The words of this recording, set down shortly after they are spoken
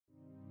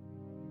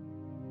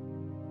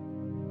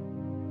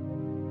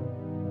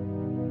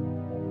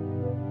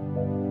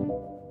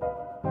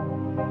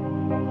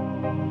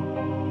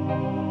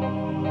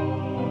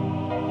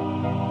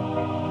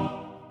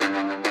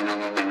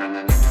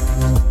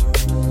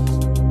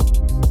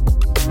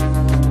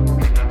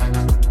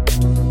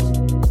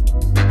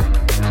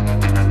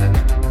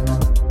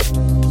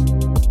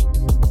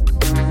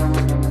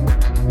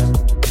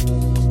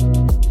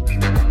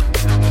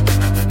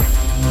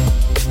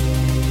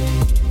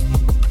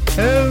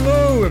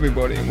Hello,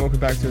 everybody, and welcome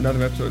back to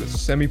another episode of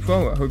Semi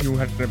Pro. I hope you all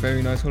had a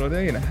very nice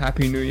holiday and a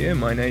happy new year.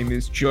 My name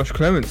is Josh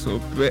Clements, or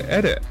Brit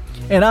Edit.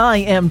 And I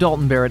am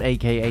Dalton Barrett,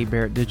 aka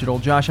Barrett Digital.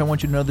 Josh, I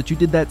want you to know that you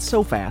did that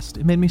so fast.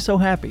 It made me so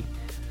happy.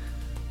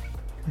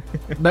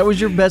 That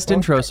was your best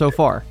intro so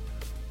far.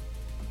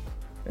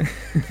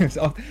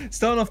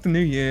 Starting off the new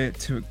year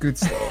to a good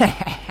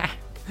start.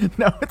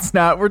 No, it's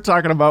not. We're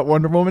talking about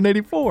Wonder Woman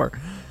 84.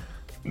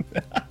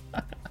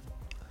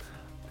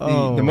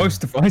 The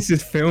most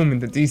divisive film in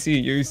the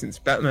DCU since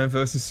Batman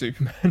vs.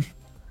 Superman.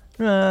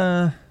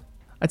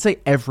 I'd say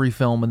every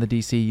film in the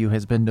DCU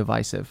has been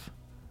divisive.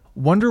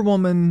 Wonder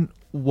Woman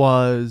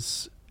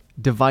was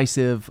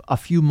divisive a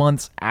few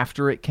months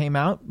after it came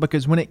out,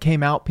 because when it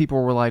came out,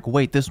 people were like,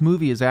 wait, this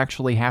movie is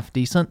actually half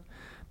decent?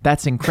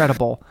 That's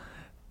incredible.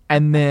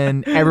 And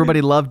then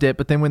everybody loved it,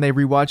 but then when they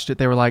rewatched it,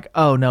 they were like,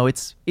 oh no,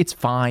 it's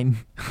fine.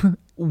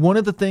 One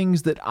of the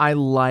things that I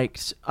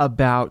liked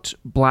about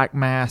Black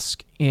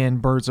Mask in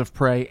Birds of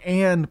Prey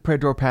and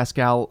Pedro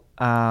Pascal,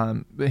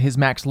 his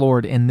Max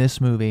Lord in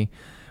this movie,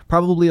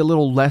 probably a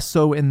little less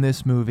so in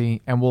this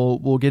movie, and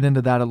we'll get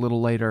into that a little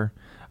later.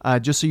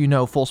 Just so you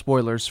know, full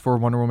spoilers for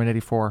Wonder Woman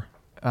 84.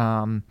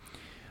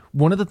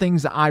 One of the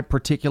things that I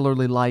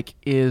particularly like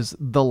is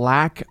the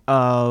lack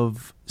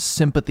of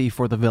sympathy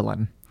for the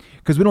villain,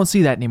 because we don't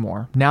see that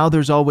anymore. Now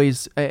there's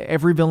always,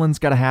 every villain's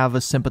got to have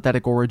a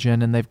sympathetic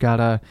origin, and they've got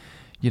to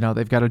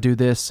do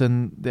this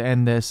and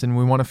this, and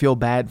we want to feel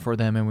bad for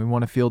them, and we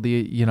want to feel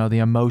the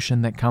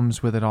emotion that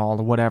comes with it all,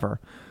 or whatever.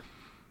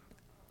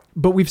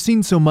 But we've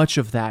seen so much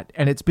of that,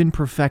 and it's been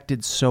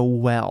perfected so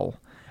well.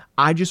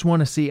 I just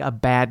want to see a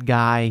bad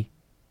guy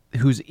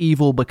who's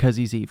evil because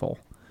he's evil.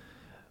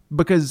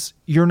 Because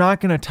you're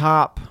not going to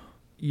top,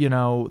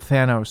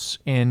 Thanos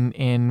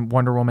in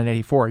Wonder Woman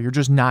 84. You're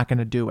just not going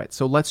to do it.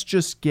 So let's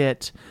just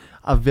get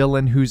a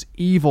villain who's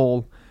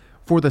evil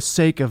for the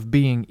sake of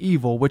being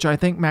evil, which I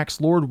think Max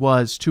Lord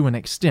was to an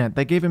extent.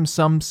 They gave him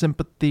some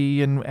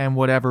sympathy and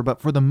whatever,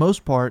 but for the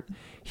most part,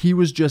 he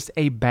was just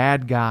a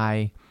bad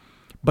guy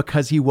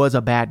because he was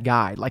a bad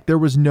guy. Like, there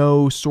was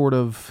no sort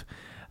of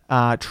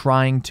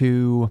trying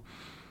to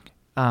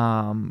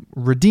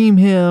redeem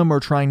him or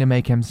trying to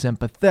make him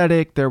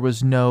sympathetic. There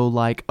was no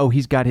like, oh,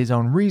 he's got his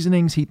own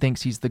reasonings, he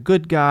thinks he's the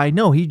good guy.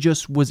 No, he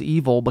just was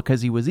evil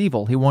because he was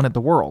evil. He wanted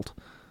the world.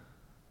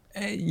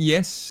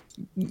 Yes,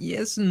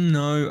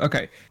 no.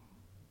 Okay,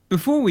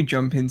 before we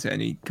jump into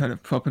any kind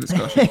of proper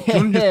discussion, do you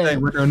want to just say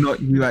whether or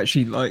not you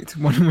actually liked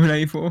Wonder Woman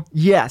 84?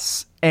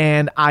 Yes,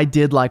 and I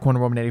did like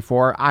Wonder Woman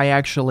 84. I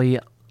actually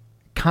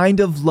kind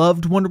of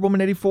loved Wonder Woman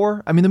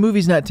 84. I mean, the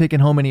movie's not taking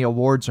home any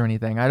awards or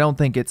anything. I don't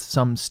think it's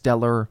some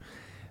stellar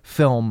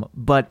film,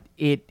 but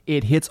it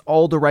hits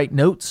all the right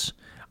notes.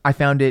 I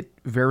found it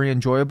very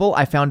enjoyable.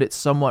 I found it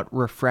somewhat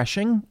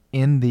refreshing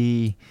in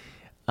the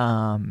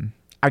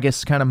I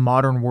guess kind of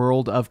modern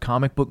world of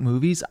comic book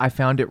movies. I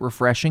found it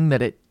refreshing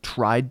that it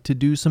tried to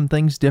do some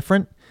things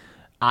different.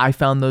 I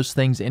found those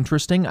things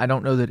interesting. I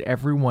don't know that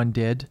everyone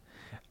did.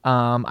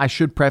 I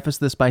should preface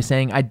this by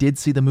saying I did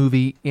see the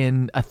movie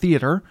in a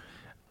theater.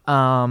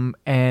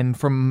 And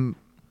from,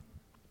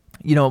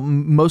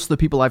 most of the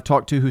people I've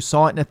talked to who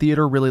saw it in a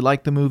theater really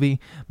liked the movie.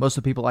 Most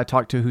of the people I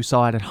talked to who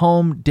saw it at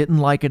home didn't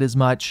like it as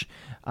much.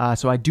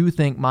 So I do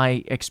think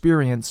my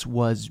experience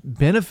was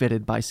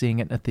benefited by seeing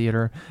it in a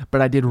theater,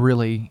 but I did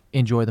really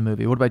enjoy the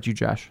movie. What about you,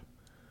 Josh?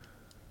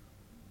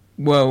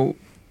 Well,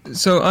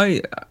 so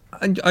I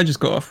just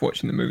got off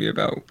watching the movie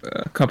about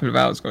a couple of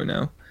hours ago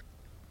now.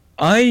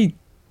 I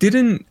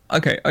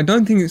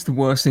don't think it's the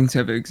worst thing to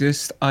ever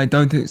exist. I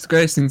don't think it's the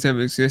greatest thing to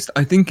ever exist.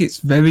 I think it's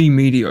very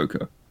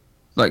mediocre.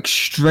 Like,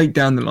 straight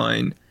down the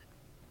line.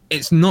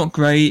 It's not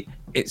great.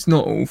 It's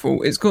not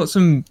awful. It's got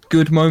some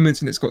good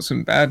moments and it's got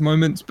some bad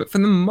moments, but for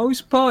the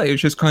most part,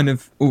 it's just kind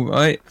of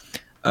alright.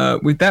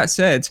 With that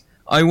said,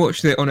 I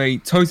watched it on a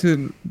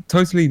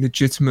totally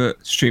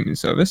legitimate streaming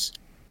service,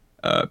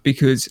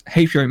 because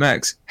HBO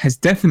Max has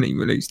definitely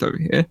released over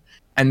here,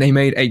 and they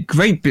made a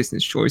great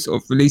business choice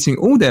of releasing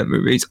all their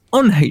movies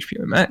on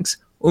HBO Max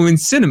or in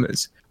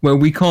cinemas, where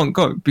we can't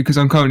go because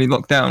I'm currently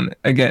locked down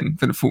again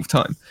for the fourth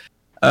time.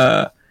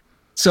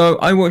 So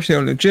I watched it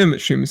on a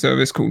legitimate streaming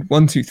service called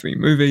 123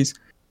 Movies.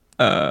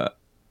 But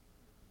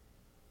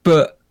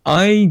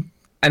I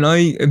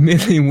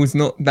admittedly was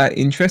not that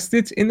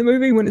interested in the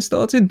movie when it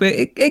started, but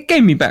it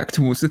gave me back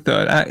towards the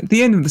third act.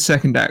 The end of the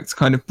second act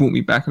kind of brought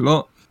me back a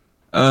lot.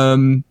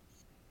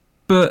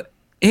 But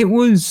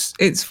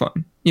it's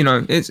fun.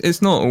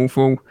 It's not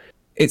awful.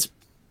 It's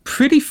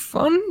pretty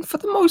fun for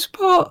the most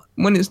part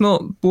when it's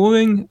not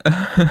boring.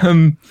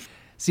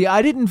 See,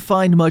 I didn't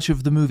find much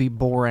of the movie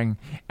boring,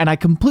 and I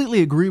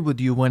completely agree with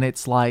you when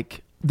it's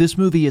like, this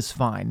movie is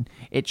fine.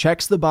 It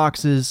checks the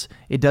boxes.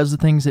 It does the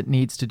things it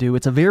needs to do.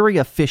 It's a very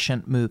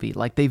efficient movie.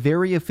 Like, they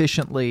very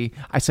efficiently,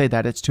 I say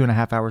that, it's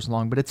 2.5 hours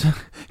long, but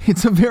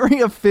it's a very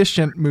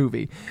efficient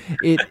movie.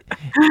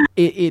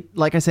 It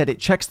like I said, it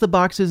checks the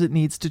boxes it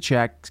needs to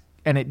check,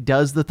 and it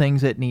does the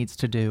things it needs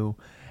to do,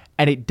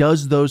 and it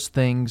does those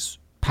things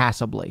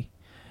passably.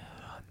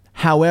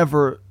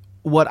 However,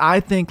 what I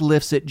think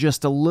lifts it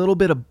just a little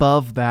bit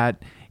above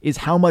that is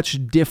how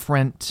much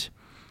different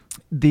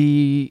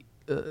the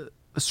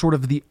sort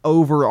of the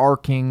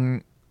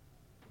overarching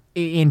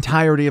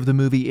entirety of the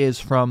movie is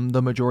from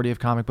the majority of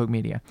comic book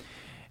media.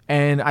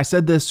 And I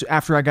said this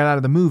after I got out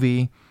of the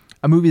movie,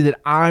 a movie that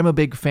I'm a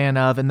big fan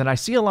of and that I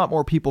see a lot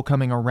more people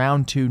coming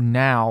around to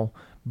now,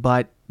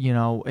 but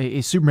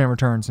is Superman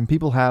Returns. And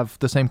people have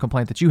the same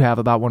complaint that you have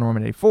about Wonder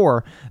Woman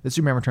 84, that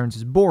Superman Returns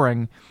is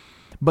boring.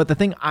 But the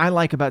thing I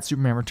like about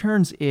Superman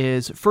Returns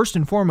is, first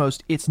and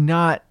foremost, it's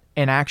not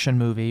an action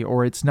movie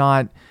or it's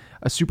not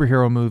a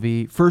superhero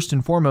movie. First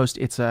and foremost,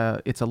 it's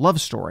a love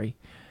story.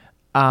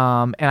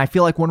 And I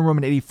feel like Wonder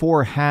Woman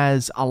 84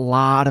 has a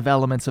lot of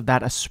elements of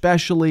that,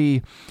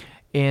 especially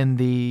in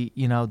the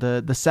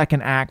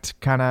second act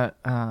kind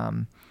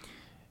of,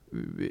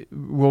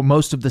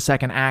 most of the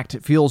second act.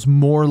 It feels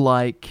more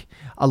like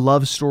a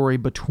love story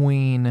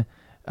between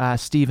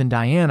Steve and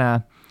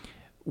Diana,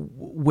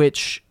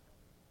 which,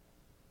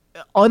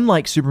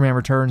 unlike Superman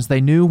Returns,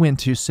 they knew when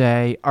to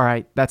say, all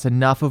right, that's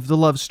enough of the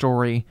love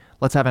story.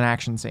 Let's have an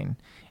action scene.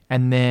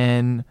 And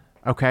then,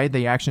 okay,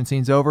 the action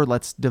scene's over.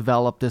 Let's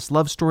develop this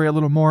love story a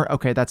little more.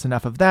 Okay, that's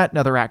enough of that.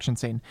 Another action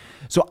scene.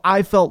 So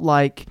I felt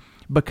like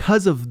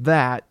because of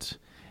that,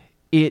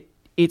 it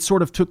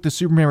sort of took the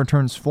Superman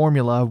Returns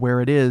formula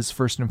where it is,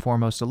 first and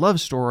foremost, a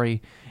love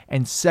story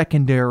and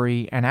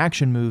secondary an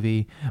action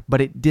movie,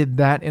 but it did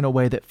that in a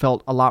way that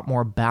felt a lot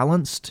more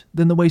balanced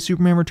than the way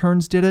Superman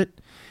Returns did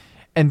it.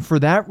 And for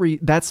that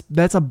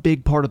that's a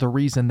big part of the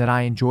reason that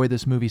I enjoy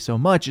this movie so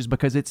much, is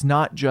because it's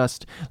not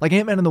just like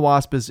Ant-Man and the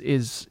Wasp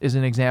is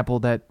an example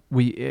that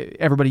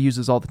everybody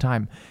uses all the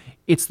time.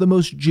 It's the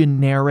most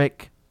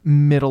generic,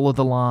 middle of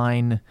the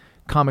line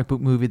comic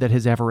book movie that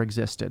has ever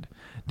existed.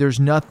 There's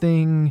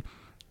nothing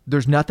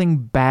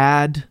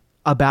bad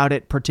about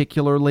it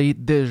particularly.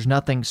 There's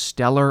nothing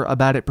stellar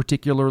about it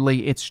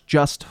particularly. It's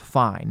just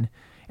fine.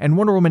 And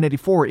Wonder Woman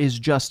 84 is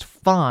just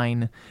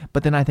fine,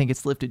 but then I think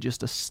it's lifted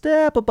just a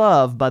step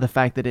above by the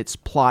fact that its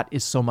plot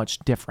is so much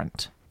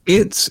different.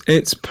 Its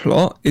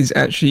plot is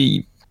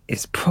actually,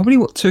 it's probably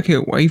what took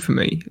it away from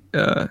me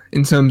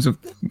in terms of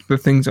the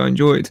things I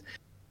enjoyed.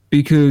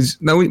 Because,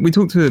 now we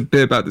talked a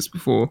bit about this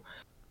before,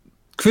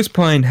 Chris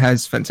Pine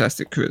has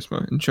fantastic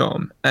charisma and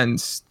charm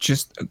and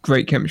just a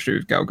great chemistry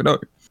with Gal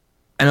Gadot.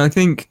 And I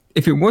think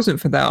if it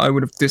wasn't for that, I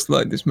would have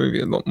disliked this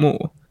movie a lot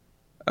more.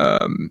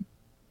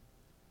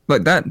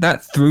 Like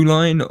that through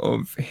line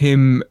of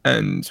him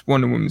and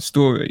Wonder Woman's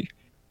story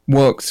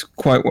worked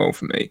quite well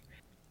for me.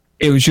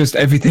 It was just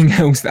everything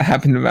else that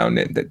happened around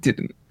it that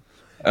didn't.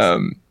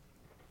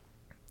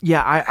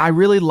 Yeah, I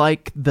really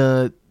like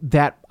the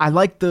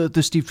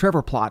Steve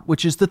Trevor plot,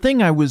 which is the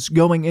thing I was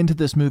going into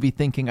this movie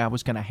thinking I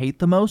was going to hate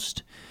the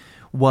most,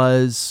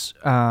 was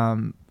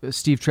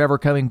Steve Trevor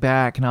coming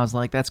back, and I was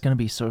like, that's going to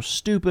be so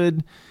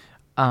stupid.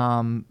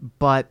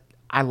 But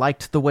I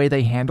liked the way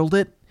they handled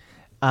it.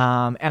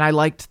 And I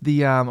liked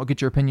I'll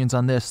get your opinions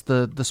on this,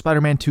 the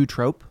Spider-Man 2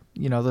 trope,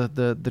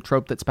 the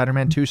trope that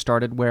Spider-Man 2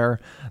 started, where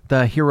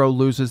the hero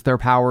loses their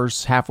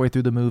powers halfway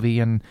through the movie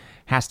and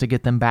has to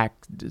get them back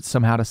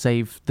somehow to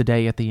save the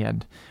day at the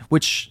end,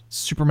 which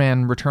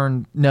Superman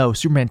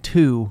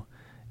 2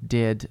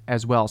 did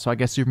as well. So I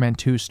guess Superman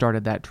 2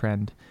 started that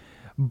trend.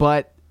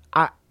 But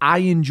I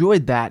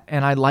enjoyed that,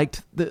 and I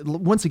liked,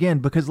 once again,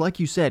 because like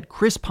you said,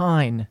 Chris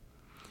Pine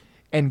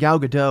and Gal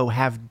Gadot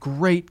have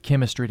great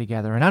chemistry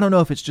together. And I don't know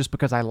if it's just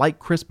because I like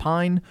Chris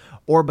Pine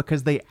or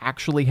because they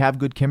actually have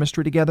good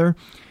chemistry together,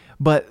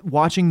 but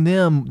watching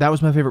them, that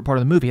was my favorite part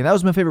of the movie. And that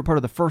was my favorite part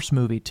of the first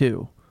movie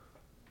too.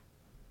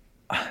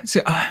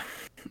 So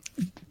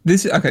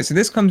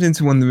this comes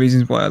into one of the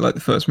reasons why I like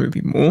the first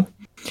movie more.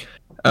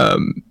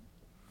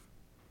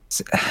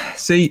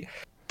 See,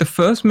 the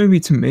first movie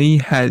to me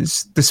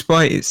has,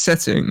 despite its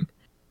setting,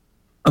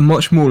 a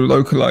much more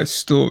localized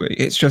story.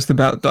 It's just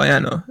about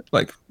Diana,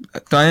 like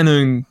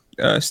Diana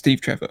and Steve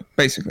Trevor.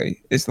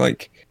 Basically, it's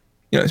like,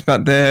 it's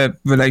about their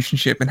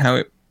relationship and how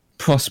it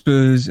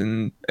prospers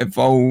and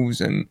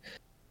evolves, and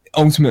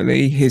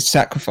ultimately his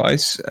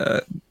sacrifice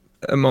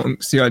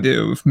amongst the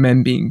idea of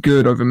men being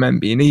good over men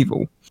being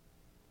evil.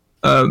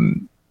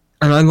 And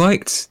I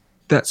liked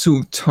that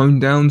sort of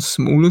toned down,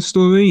 smaller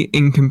story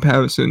in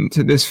comparison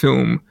to this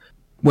film,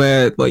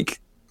 where like,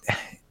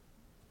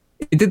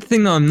 it did the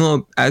thing that I'm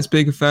not as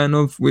big a fan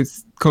of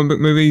with comic book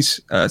movies.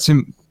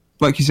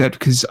 Like you said,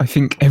 because I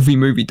think every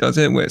movie does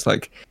it, where it's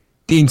like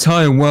the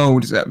entire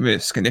world is at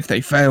risk, and if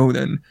they fail,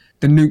 then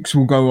the nukes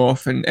will go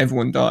off and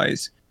everyone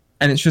dies.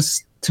 And it's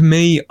just, to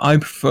me, I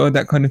prefer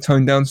that kind of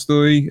toned down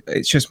story.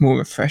 It's just more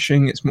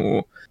refreshing. It's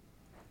more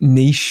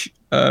niche.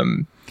 I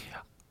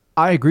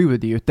agree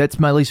with you. That's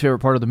my least favorite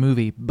part of the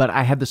movie, but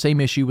I had the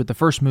same issue with the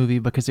first movie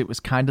because it was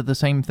kind of the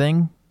same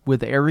thing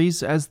with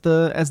Ares as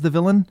the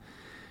villain.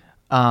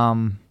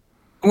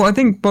 Well, I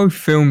think both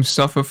films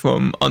suffer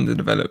from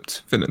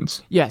underdeveloped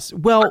villains. Yes,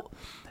 well,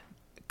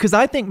 because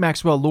I think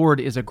Maxwell Lord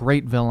is a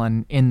great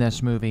villain in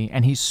this movie,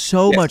 and he's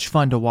so much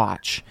fun to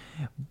watch.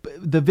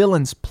 The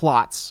villain's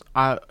plots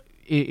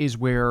is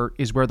where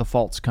the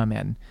faults come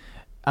in.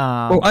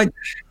 Well,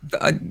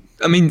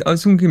 I mean, I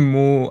was thinking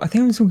more. I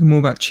think I was talking more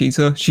about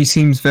Cheetah. She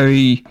seems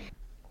very.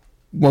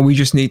 Well, we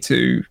need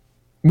to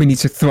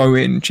throw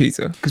in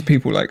Cheetah because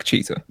people like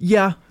Cheetah.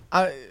 Yeah,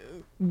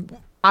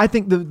 I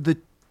think the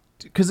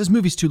because this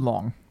movie's too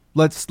long.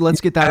 Let's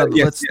get that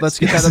let's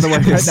get that out of the way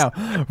right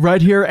now,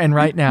 right here and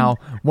right now.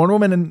 Wonder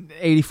Woman in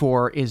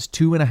 '84 is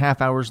 2.5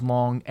 hours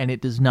long, and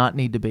it does not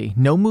need to be.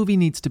 No movie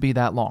needs to be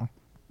that long.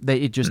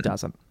 It just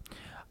doesn't.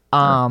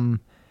 And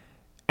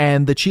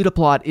the Cheetah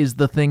plot is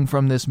the thing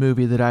from this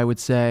movie that I would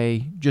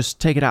say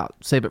just take it out,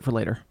 save it for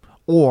later.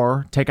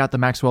 Or take out the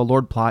Maxwell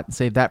Lord plot and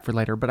save that for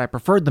later. But I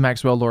preferred the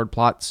Maxwell Lord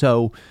plot,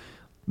 so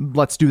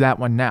let's do that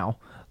one now.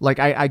 Like,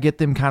 I get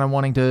them kind of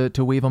wanting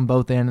to weave them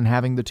both in and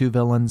having the two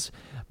villains.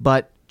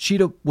 But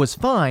Cheetah was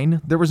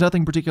fine. There was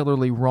nothing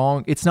particularly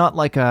wrong. It's not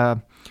like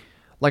a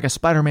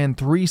Spider-Man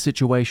 3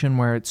 situation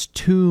where it's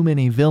too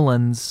many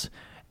villains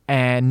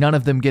and none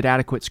of them get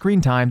adequate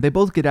screen time. They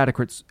both get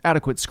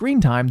adequate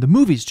screen time. The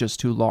movie's just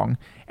too long.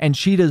 And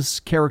Cheetah's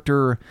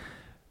character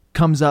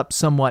comes up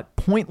somewhat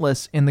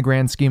pointless in the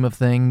grand scheme of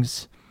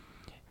things,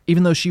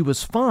 even though she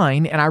was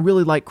fine. And I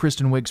really like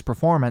Kristen Wiig's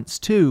performance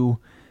too,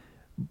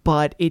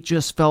 but it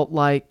just felt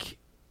like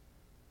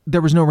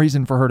there was no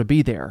reason for her to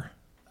be there.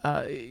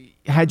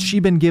 Had she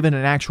been given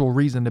an actual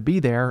reason to be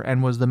there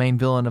and was the main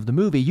villain of the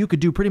movie, you could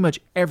do pretty much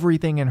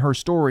everything in her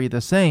story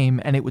the same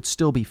and it would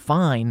still be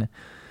fine.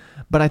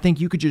 But I think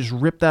you could just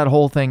rip that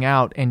whole thing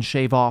out and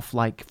shave off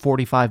like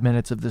 45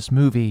 minutes of this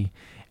movie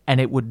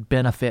and it would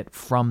benefit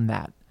from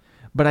that.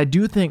 But I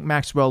do think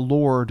Maxwell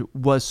Lord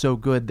was so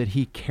good that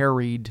he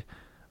carried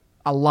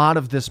a lot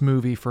of this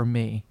movie for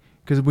me.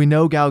 Because we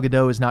know Gal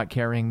Gadot is not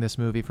carrying this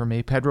movie for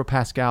me. Pedro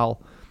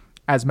Pascal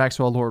as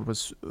Maxwell Lord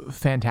was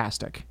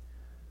fantastic.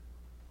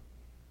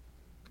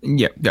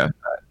 Yeah.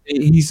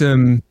 He's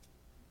the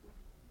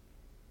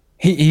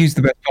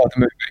best part of the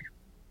movie.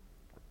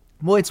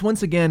 Well, it's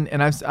once again,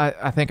 and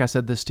I think I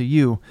said this to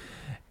you,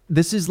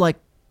 this is like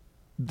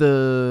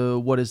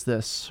what is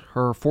this?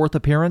 Her fourth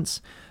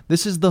appearance?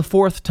 This is the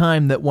fourth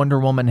time that Wonder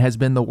Woman has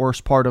been the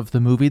worst part of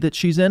the movie that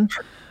she's in.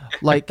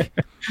 Like,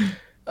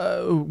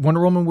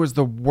 Wonder Woman was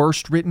the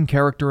worst written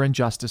character in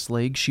Justice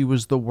League. She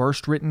was the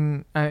worst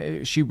written,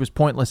 she was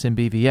pointless in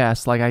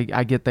BVS. Like,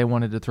 I get they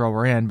wanted to throw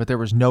her in, but there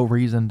was no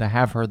reason to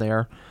have her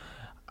there.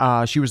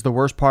 She was the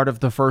worst part of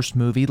the first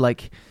movie.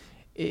 Like,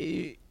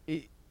 I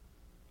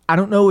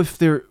don't know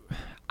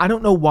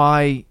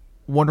why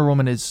Wonder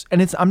Woman is,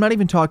 and I'm not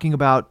even talking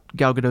about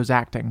Gal Gadot's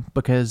acting,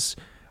 because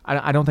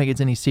I don't think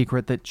it's any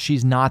secret that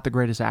she's not the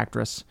greatest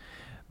actress.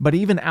 But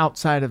even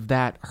outside of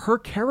that, her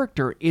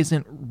character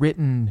isn't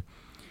written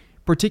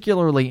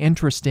particularly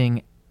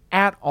interesting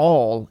at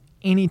all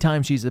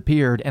anytime she's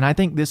appeared, and I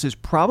think this is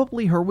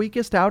probably her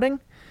weakest outing,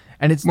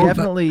 and it's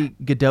definitely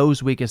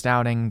Gadot's weakest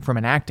outing from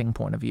an acting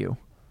point of view.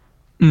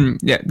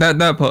 Yeah,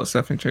 that part's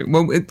definitely true.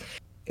 Well,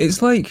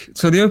 it's like,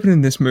 so the opening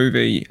of this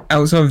movie,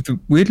 outside of the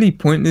weirdly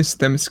pointless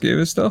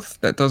Themyscira stuff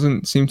that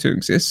doesn't seem to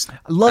exist. I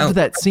loved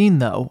that scene,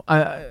 though.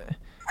 I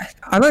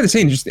like the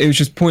scene, it was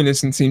just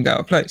pointless and seemed out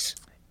of place.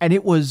 And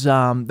it was,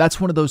 that's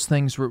one of those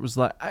things where it was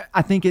like,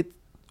 I think it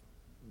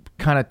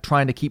kind of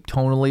trying to keep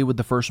tonally with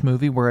the first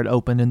movie where it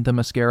opened in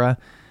Themyscira.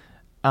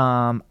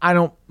 I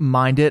don't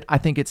mind it. I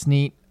think it's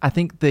neat. I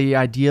think the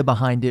idea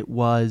behind it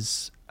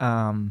was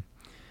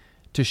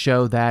to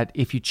show that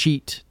if you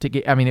cheat to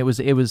get, I mean, it was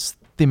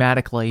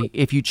thematically,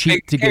 if you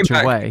cheat to get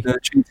your way. The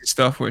cheating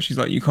stuff where she's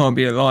like, you can't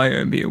be a liar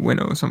and be a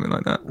winner or something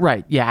like that.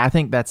 Right. Yeah, I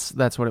think that's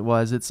what it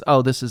was. It's,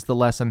 this is the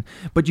lesson.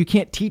 But you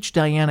can't teach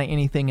Diana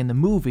anything in the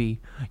movie.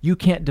 You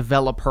can't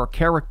develop her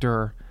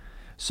character.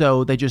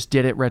 So they just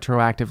did it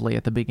retroactively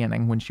at the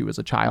beginning when she was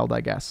a child, I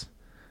guess.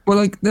 Well,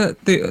 like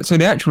so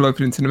the actual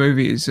opening to the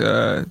movie is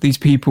these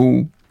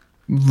people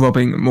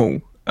robbing a mall.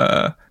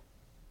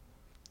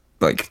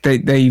 Like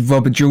they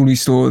rob a jewelry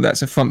store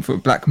that's a front for a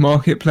black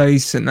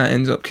marketplace, and that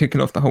ends up kicking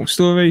off the whole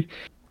story.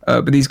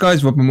 But these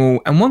guys rob them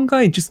all, and one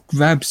guy just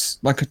grabs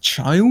like a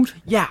child.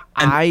 Yeah,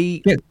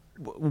 I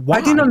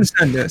didn't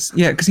understand this.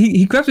 Yeah, because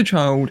he grabs a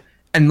child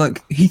and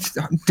like he's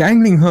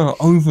dangling her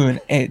over an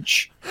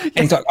edge, and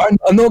he's like,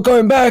 "I'm not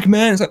going back,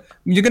 man." It's like,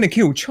 you're gonna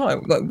kill a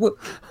child. Like,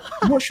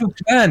 what's your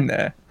plan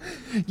there?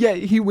 Yeah,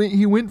 he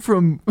went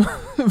from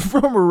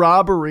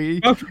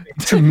robbery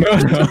to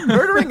murder. to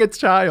murdering a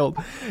child.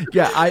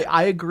 Yeah,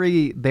 I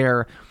agree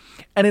there.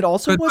 And it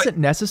also wasn't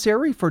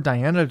necessary for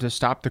Diana to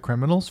stop the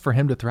criminals for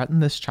him to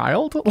threaten this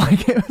child.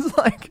 Like,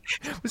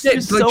 it was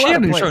just so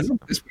out of place.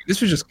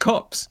 This was just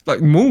cops,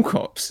 like mall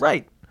cops.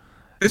 Right.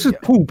 This was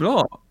Paul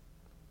Blart.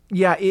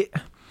 Yeah,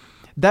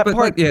 that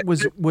part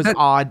was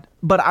odd,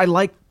 but I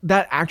like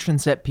that action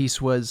set piece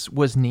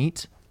was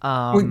neat.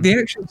 The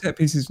action set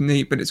piece is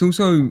neat, but it's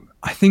also,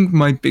 I think,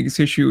 my biggest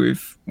issue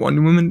with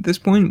Wonder Woman at this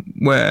point,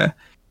 where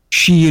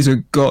she is a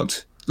god.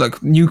 Like,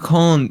 you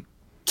can't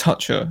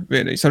touch her,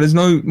 really. So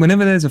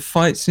whenever there's a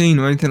fight scene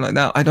or anything like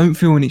that, I don't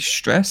feel any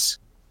stress.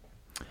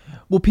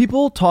 Well,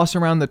 people toss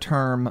around the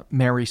term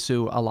Mary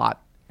Sue a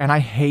lot, and I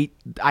hate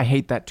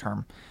that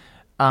term,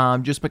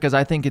 just because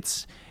I think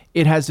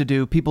it has to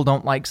do, people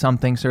don't like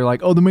something, so they're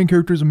like, oh, the main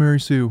character is a Mary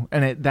Sue,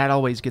 and that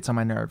always gets on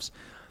my nerves.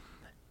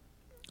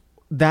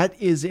 That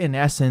is, in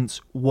essence,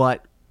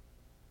 what,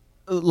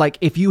 like,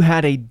 if you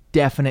had a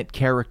definite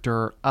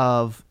character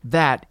of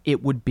that,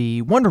 it would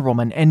be Wonder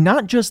Woman, and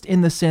not just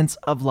in the sense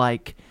of,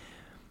 like,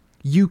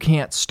 you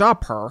can't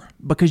stop her,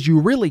 because you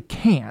really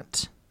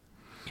can't.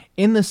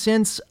 In the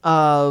sense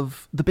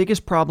of the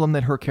biggest problem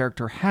that her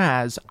character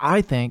has,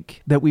 I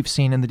think, that we've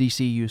seen in the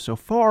DCU so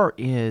far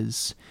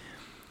is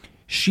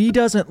she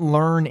doesn't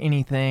learn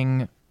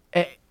anything.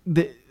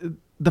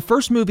 The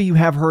first movie, you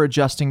have her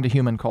adjusting to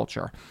human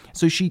culture.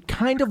 So she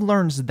kind of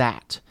learns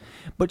that.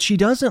 But she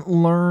doesn't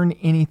learn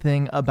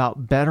anything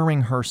about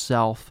bettering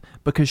herself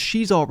because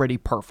she's already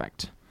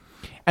perfect.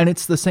 And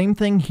it's the same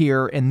thing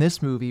here in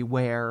this movie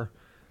where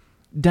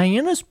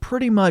Diana's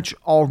pretty much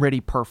already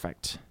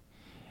perfect.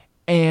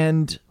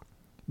 And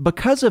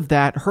because of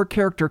that, her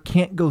character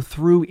can't go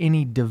through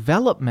any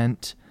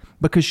development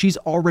because she's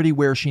already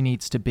where she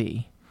needs to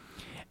be.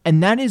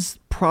 And that is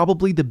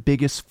probably the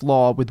biggest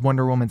flaw with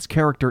Wonder Woman's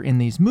character in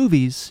these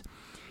movies,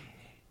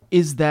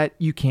 is that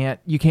you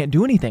can't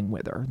do anything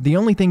with her. The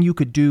only thing you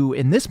could do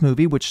in this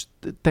movie, which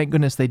thank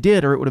goodness they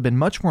did, or it would have been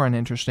much more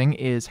uninteresting,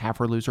 is have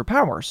her lose her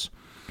powers.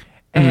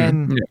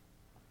 And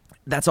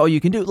that's all you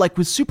can do. Like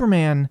with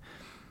Superman,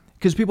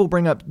 because people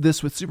bring up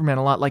this with Superman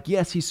a lot, like,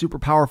 yes, he's super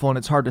powerful and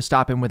it's hard to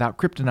stop him without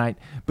kryptonite,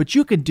 but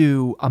you could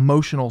do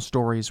emotional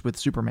stories with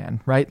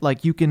Superman, right?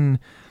 Like you can,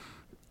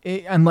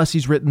 unless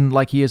he's written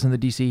like he is in the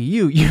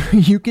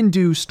DCEU, you can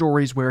do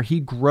stories where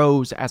he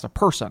grows as a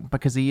person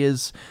because he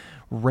is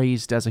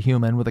raised as a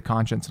human with a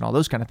conscience and all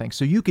those kind of things.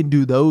 So you can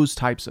do those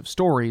types of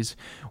stories.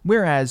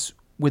 Whereas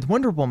with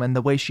Wonder Woman,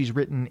 the way she's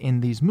written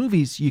in these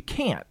movies, you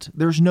can't.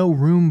 There's no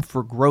room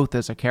for growth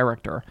as a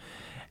character.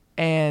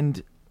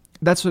 And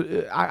that's what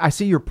I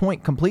see your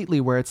point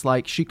completely, where it's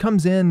like she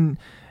comes in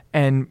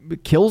and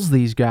kills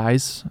these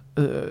guys.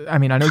 I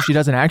mean, I know she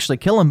doesn't actually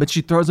kill them, but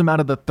she throws them out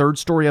of the third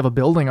story of a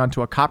building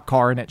onto a cop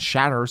car and it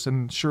shatters,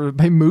 and sure,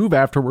 they move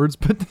afterwards,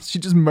 but she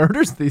just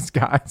murders these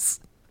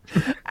guys.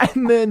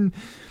 And then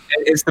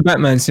it's the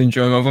Batman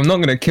syndrome of, I'm not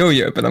going to kill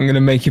you, but I'm going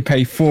to make you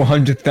pay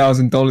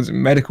 $400,000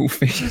 in medical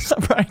fees.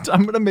 Right.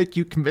 I'm going to make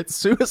you commit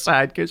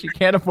suicide because you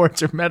can't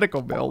afford your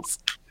medical bills.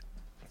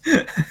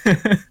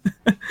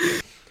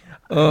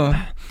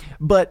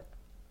 But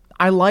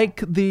I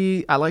like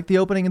the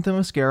opening in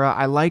Themyscira.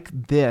 I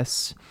like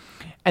this.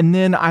 And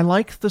then I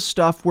like the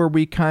stuff where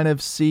we kind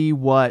of see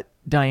what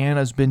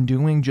Diana's been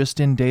doing just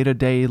in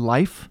day-to-day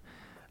life.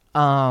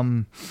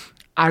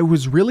 I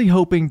was really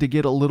hoping to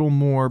get a little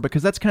more,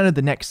 because that's kind of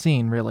the next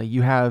scene, really.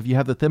 You have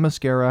the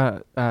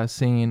Themyscira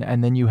scene,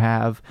 and then you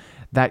have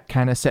that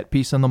kind of set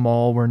piece in the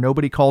mall where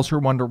nobody calls her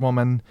Wonder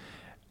Woman,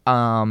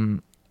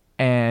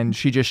 and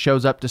she just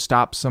shows up to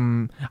stop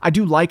some... I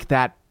do like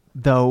that,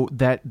 though,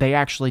 that they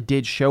actually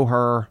did show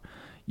her,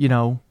 you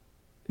know,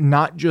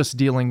 not just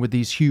dealing with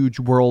these huge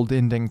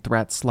world-ending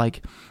threats.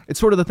 Like, it's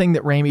sort of the thing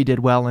that Raimi did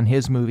well in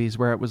his movies,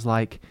 where it was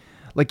like,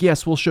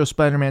 yes, we'll show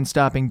Spider-Man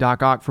stopping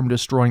Doc Ock from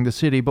destroying the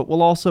city, but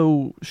we'll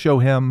also show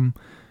him,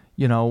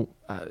 you know,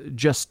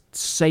 just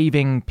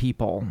saving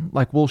people.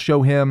 Like, we'll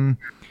show him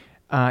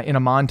in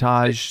a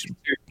montage.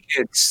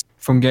 Kids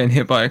from getting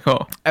hit by a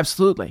car.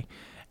 Absolutely.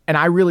 And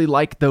I really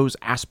like those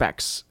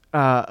aspects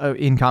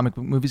in comic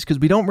book movies, because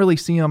we don't really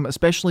see them,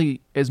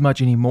 especially as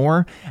much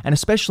anymore, and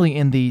especially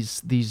in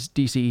these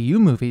DCEU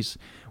movies,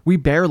 we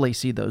barely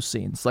see those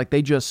scenes. Like,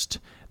 they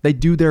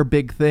do their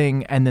big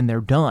thing and then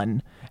they're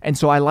done. And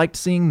so I liked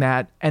seeing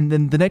that. And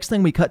then the next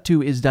thing we cut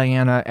to is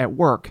Diana at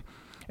work,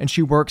 and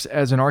she works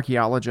as an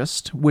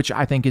archaeologist, which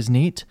I think is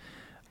neat.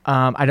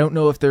 I don't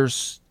know if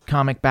there's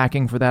comic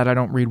backing for that. I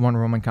don't read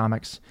Wonder Woman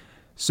comics,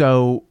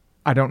 so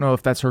I don't know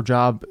if that's her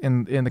job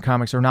in the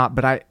comics or not.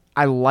 But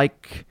I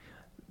like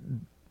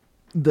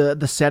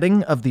the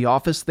setting of the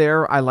office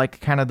there. I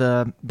like kind of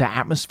the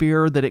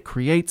atmosphere that it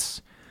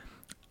creates.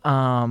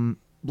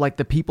 Like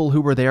the people who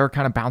were there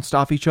kind of bounced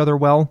off each other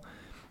well.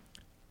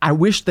 I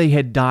wish they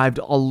had dived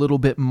a little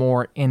bit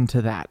more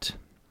into that.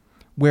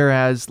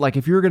 Whereas, like,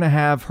 if you're going to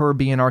have her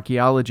be an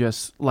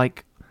archaeologist,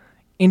 like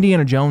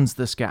Indiana Jones,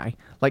 this guy,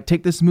 like,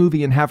 take this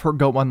movie and have her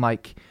go on,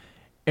 like,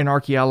 an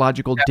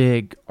archaeological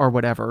dig or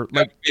whatever.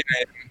 Like,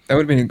 that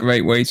would have been a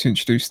great way to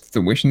introduce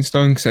the Wishing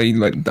Stone. Because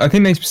I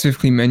think they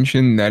specifically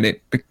mentioned that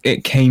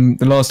it came,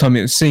 the last time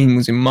it was seen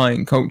was in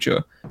Mayan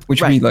culture,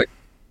 which would be like,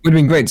 would have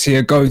been great to see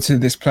her go to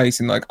this place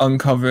and like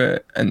uncover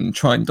it and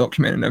try and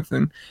document and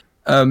everything.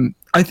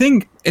 I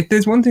think if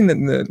there's one thing that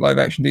the live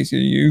action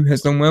DCU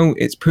has done well,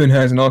 it's putting her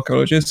as an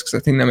archaeologist, because I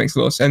think that makes a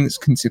lot of sense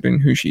considering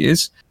who she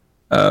is.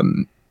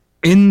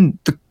 In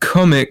the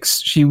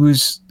comics, she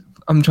was,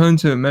 I'm trying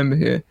to remember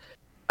here,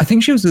 I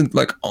think she was a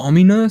like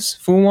army nurse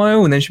for a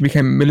while, and then she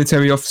became a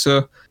military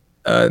officer.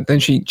 Then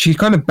she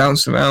kind of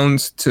bounced around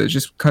to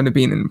just kind of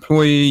being an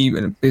employee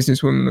and a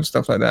businesswoman and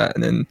stuff like that.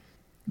 And then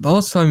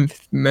last time,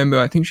 remember,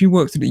 I think she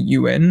worked at the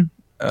UN.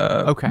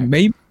 Okay.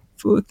 Maybe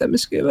for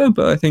Themyscira,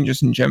 but I think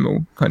just in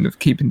general, kind of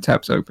keeping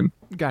tabs open.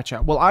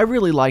 Gotcha. Well, I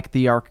really like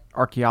the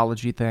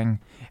archaeology thing,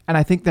 and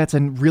I think that's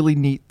a really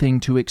neat thing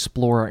to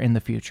explore in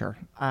the future.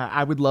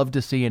 I would love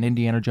to see an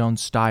Indiana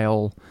Jones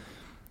style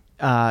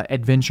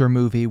adventure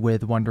movie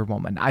with Wonder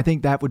Woman. I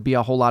think that would be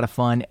a whole lot of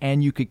fun,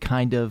 and you could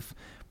kind of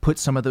put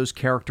some of those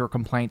character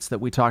complaints that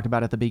we talked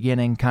about at the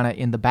beginning kind of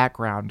in the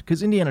background,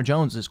 because Indiana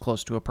Jones is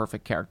close to a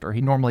perfect character.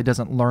 He normally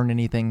doesn't learn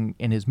anything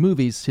in his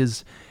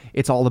movies.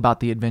 It's all about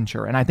the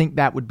adventure, and I think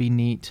that would be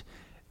neat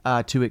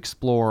to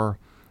explore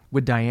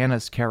with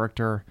Diana's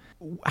character.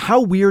 How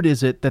weird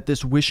is it that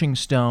this wishing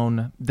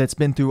stone that's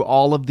been through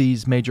all of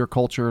these major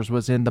cultures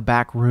was in the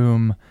back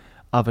room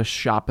of a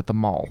shop at the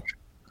mall?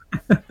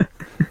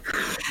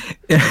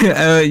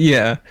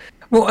 Yeah.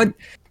 Well,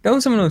 that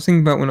was something I was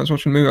thinking about when I was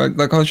watching the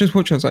movie. I was just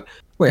watching. I was like,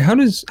 wait, how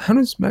does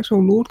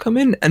Maxwell Lord come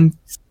in? And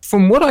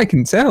from what I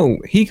can tell,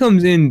 he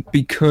comes in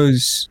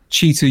because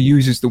Cheetah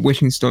uses the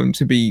wishing stone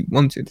to be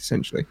wanted,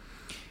 essentially.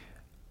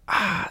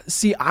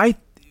 See,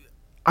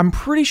 I'm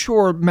pretty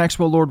sure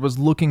Maxwell Lord was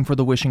looking for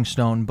the wishing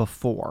stone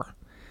before.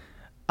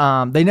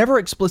 They never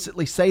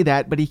explicitly say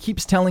that, but he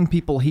keeps telling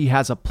people he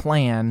has a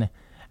plan,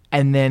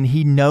 and then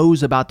he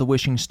knows about the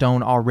wishing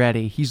stone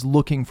already. He's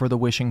looking for the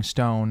wishing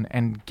stone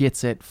and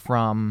gets it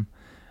from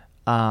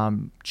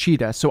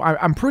Cheetah. So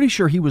I'm pretty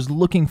sure he was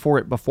looking for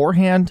it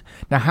beforehand.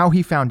 Now, how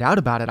he found out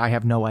about it, I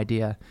have no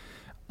idea.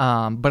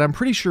 But I'm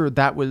pretty sure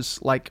that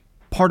was like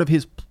part of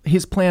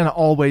his plan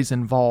always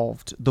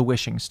involved the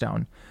wishing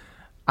stone.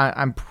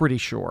 I'm pretty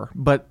sure.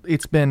 But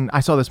I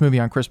saw this movie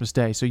on Christmas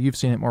Day, so you've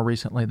seen it more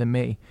recently than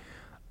me.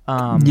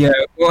 Yeah,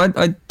 well,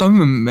 I don't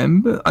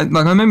remember. I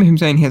remember him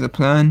saying he has a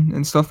plan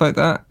and stuff like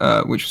that,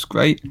 which was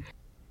great.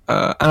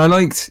 And I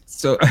liked,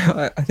 so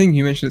I think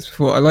you mentioned this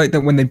before, I like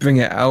that when they bring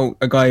it out,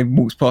 a guy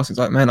walks past and is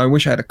like, man, I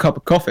wish I had a cup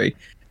of coffee.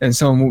 And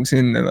someone walks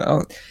in and they're like,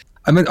 oh,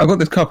 I got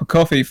this cup of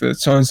coffee for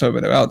so-and-so,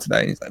 but they're out today.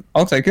 And he's like,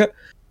 I'll take it.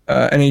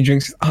 And he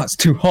drinks, it's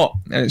too hot.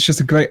 And it's just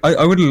a great,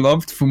 I would have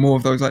loved for more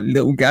of those like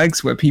little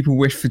gags where people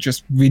wish for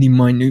just really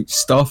minute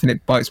stuff and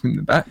it bites them in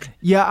the back.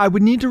 Yeah, I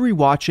would need to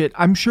rewatch it.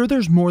 I'm sure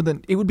there's more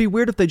than, it would be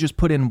weird if they just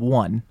put in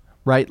one,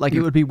 right? Like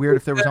it would be weird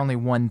if there was only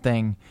one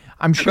thing.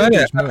 I'm sure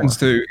there's more. Happens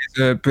to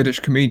is a British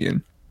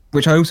comedian,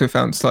 which I also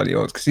found slightly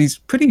odd because he's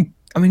pretty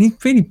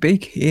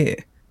big here.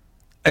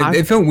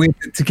 It felt weird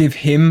to give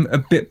him a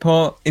bit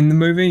part in the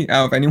movie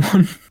out of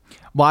anyone.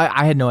 Well,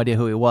 I had no idea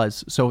who he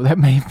was, so that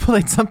may have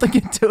played something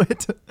into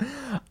it.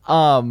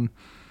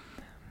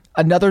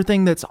 Another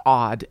thing that's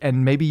odd,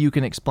 and maybe you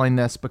can explain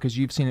this because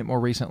you've seen it more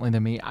recently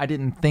than me. I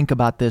didn't think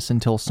about this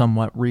until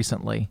somewhat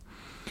recently.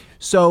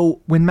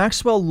 So when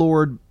Maxwell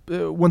Lord,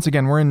 once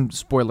again, we're in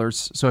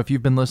spoilers, so if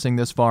you've been listening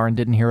this far and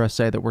didn't hear us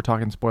say that we're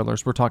talking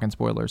spoilers, we're talking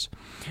spoilers.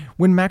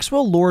 When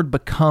Maxwell Lord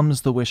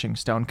becomes the Wishing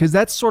Stone, because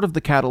that's sort of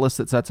the catalyst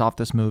that sets off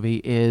this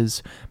movie,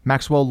 is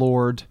Maxwell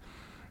Lord...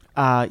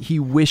 he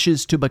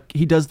wishes to,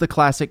 he does the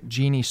classic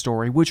genie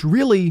story, which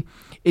really,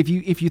 if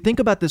you think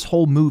about this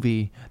whole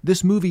movie,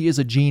 this movie is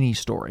a genie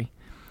story,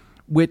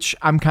 which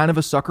I'm kind of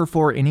a sucker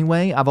for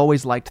anyway. I've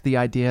always liked the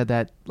idea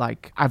that,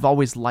 like, I've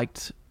always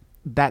liked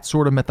that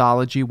sort of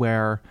mythology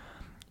where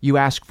you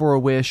ask for a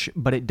wish,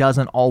 but it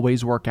doesn't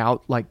always work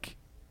out. Like,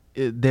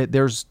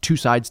 there's two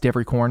sides to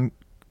every coin.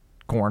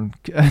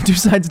 Two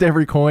sides to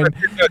every coin.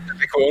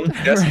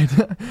 Yes.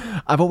 Right.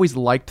 I've always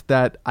liked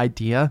that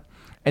idea.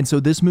 And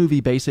so this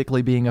movie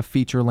basically being a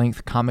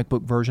feature-length comic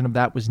book version of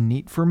that was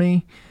neat for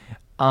me.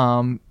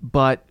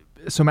 But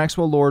so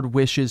Maxwell Lord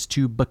wishes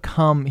to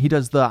become, he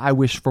does the I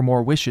wish for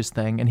more wishes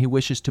thing, and he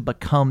wishes to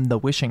become the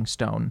Wishing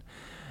Stone.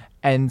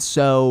 And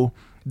so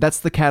that's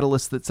the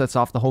catalyst that sets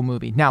off the whole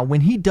movie. Now,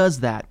 when he does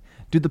that,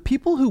 do the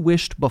people who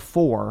wished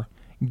before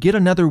get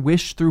another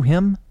wish through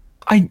him?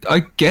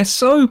 I guess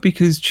so,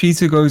 because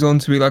Cheetah goes on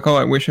to be like, oh,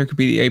 I wish I could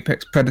be the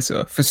apex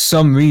predator for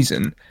some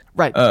reason.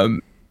 Right.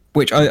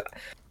 Which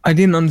I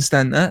didn't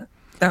understand that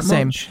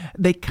Same. much.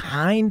 They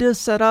kind of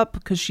set up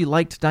because she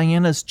liked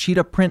Diana's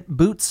cheetah print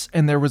boots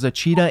and there was a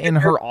cheetah in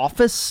her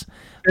office.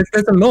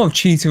 There's a lot of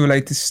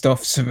cheetah-related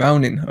stuff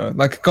surrounding her.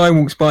 Like, a guy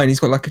walks by and he's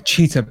got, like, a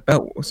cheetah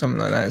belt or something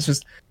like that. It's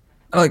just,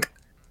 like,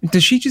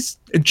 does she just...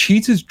 Are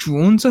cheetahs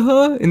drawn to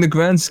her in the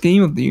grand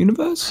scheme of the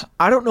universe?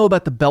 I don't know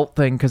about the belt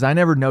thing because I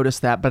never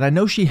noticed that, but I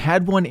know she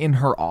had one in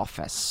her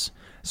office.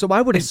 So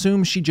I would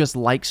assume she just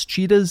likes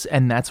cheetahs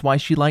and that's why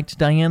she liked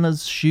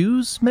Diana's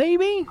shoes,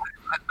 maybe?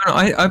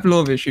 I have a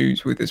lot of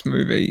issues with this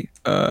movie,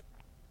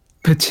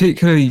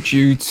 particularly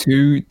due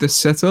to the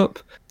setup.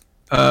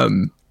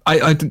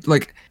 I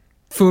like,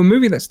 for a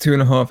movie that's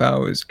 2.5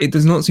 hours, it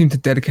does not seem to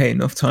dedicate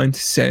enough time to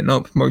setting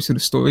up most of the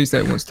stories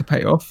that it wants to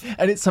pay off.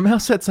 And it somehow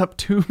sets up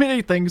too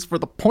many things for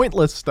the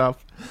pointless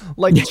stuff,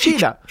 like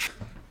Cheetah.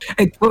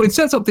 It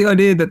sets up the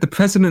idea that the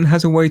president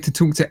has a way to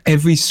talk to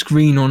every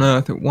screen on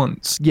Earth at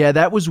once. Yeah,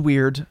 that was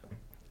weird.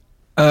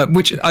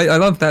 Which I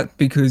love that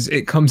because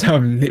it comes out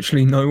of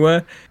literally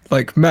nowhere.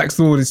 Like, Max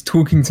Lord is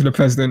talking to the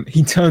president,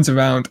 he turns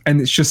around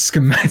and it's just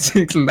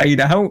schematics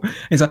laid out.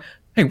 It's like,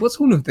 hey, what's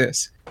all of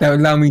this that would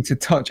allow me to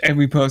touch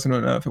every person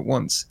on Earth at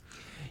once?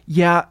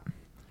 Yeah.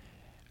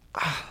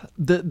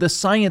 the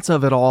science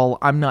of it all,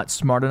 I'm not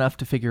smart enough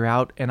to figure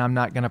out, and I'm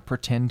not going to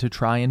pretend to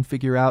try and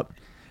figure out.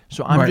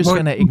 So I'm just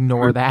going to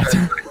ignore that.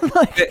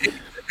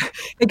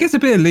 It gets a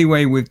bit of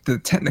leeway with the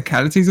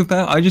technicalities of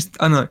that. I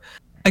don't know.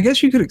 I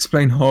guess you could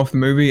explain half the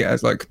movie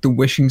as like the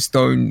wishing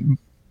stone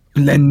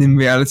blending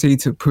reality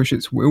to push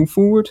its will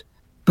forward.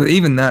 But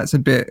even that's a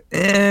bit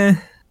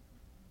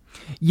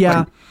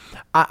Yeah,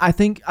 I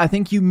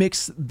think you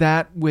mix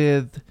that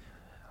with.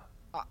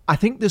 I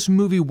think this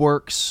movie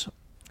works.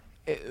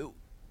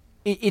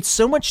 It's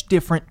so much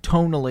different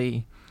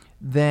tonally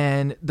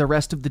than the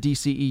rest of the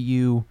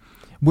DCEU,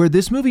 where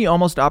this movie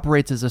almost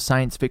operates as a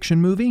science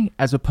fiction movie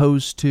as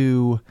opposed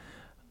to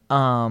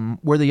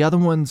where the other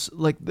ones,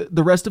 like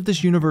the rest of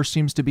this universe,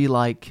 seems to be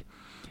like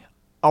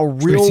a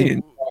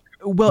real.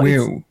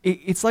 Well,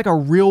 it's like a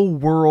real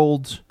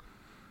world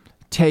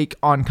take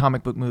on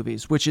comic book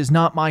movies, which is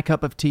not my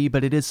cup of tea,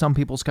 but it is some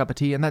people's cup of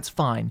tea, and that's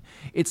fine.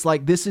 It's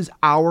like this is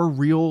our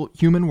real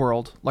human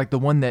world, like the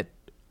one that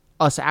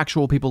us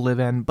actual people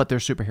live in, but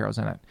there's superheroes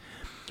in it.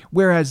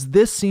 Whereas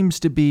this seems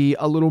to be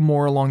a little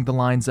more along the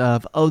lines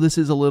of, oh, this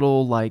is a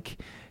little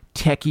like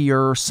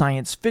techier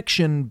science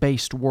fiction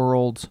based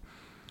world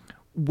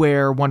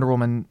where Wonder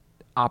Woman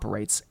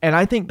operates. And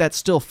I think that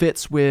still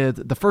fits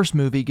with the first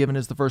movie, given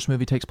as the first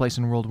movie takes place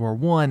in World War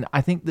I.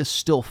 I think this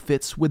still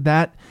fits with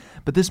that.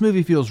 But this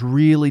movie feels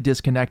really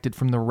disconnected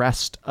from the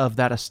rest of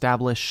that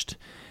established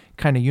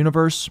kind of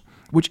universe,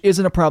 which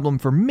isn't a problem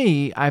for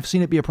me. I've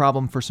seen it be a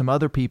problem for some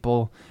other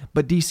people.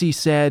 But DC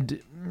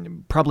said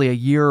probably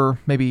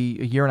maybe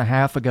a year and a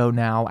half ago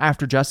now,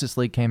 after Justice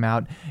League came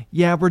out,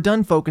 yeah, we're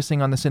done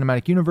focusing on the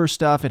cinematic universe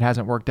stuff. It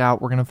hasn't worked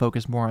out. We're going to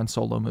focus more on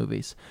solo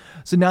movies.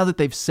 So now that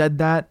they've said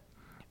that,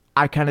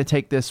 I kind of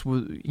take this,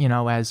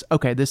 as,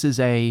 okay, this is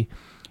a,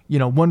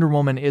 Wonder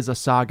Woman is a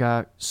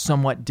saga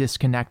somewhat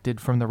disconnected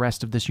from the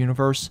rest of this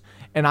universe,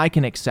 and I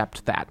can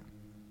accept that.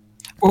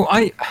 Well,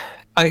 I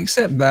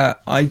accept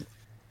that.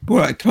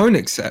 What I don't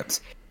accept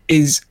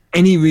is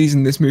any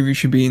reason this movie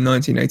should be in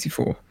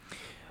 1984.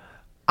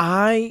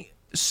 I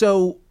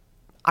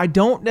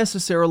don't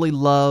necessarily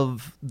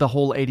love the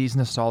whole 80s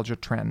nostalgia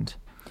trend.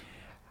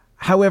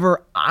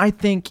 However, I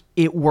think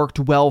it worked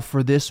well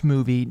for this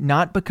movie,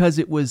 not because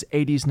it was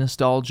 80s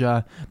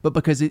nostalgia, but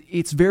because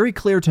it's very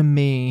clear to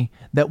me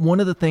that one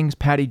of the things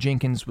Patty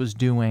Jenkins was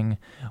doing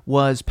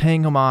was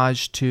paying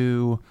homage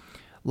to,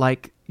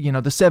 like, the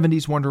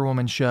 70s Wonder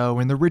Woman show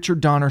and the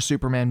Richard Donner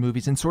Superman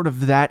movies and sort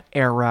of that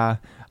era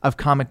of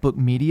comic book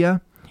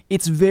media.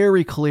 It's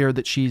very clear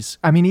that she's,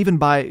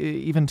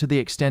 even to the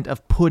extent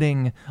of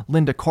putting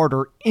Linda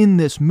Carter in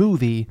this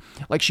movie,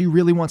 like she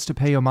really wants to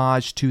pay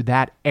homage to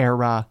that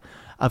era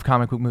of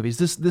comic book movies.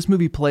 This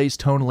movie plays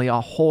tonally a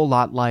whole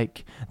lot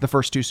like the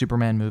first two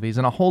Superman movies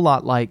and a whole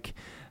lot like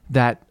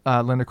that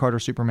Linda Carter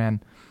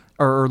Superman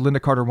or Linda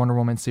Carter Wonder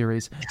Woman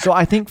series. So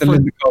I think the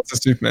Linda Carter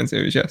Superman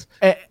series, yes.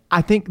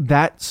 I think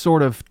that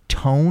sort of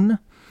tone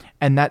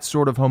and that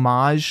sort of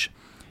homage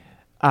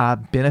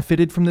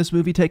benefited from this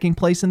movie taking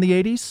place in the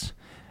 80s.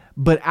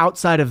 But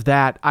outside of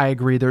that, I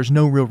agree, there's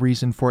no real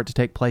reason for it to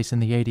take place in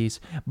the 80s.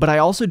 But I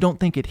also don't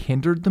think it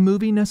hindered the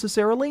movie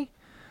necessarily.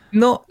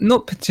 Not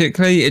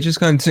particularly. It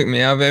just kind of took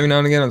me out of it every now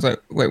and again. I was like,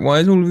 wait, why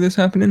is all of this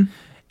happening?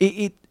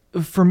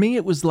 For me,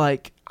 it was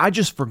like, I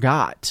just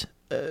forgot.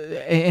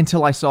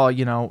 Until I saw,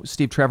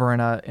 Steve Trevor in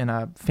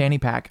a fanny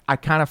pack. I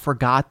kind of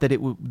forgot that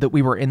that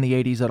we were in the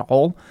 80s at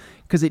all.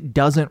 Because it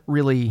doesn't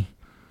really...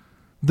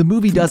 The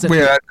movie doesn't...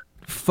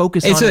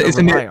 focus on it.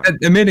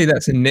 Admittedly,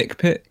 that's a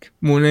nitpick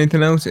more than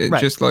anything else. It's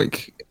just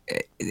like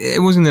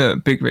it wasn't a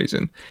big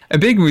reason. A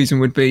big reason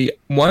would be,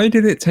 why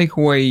did it take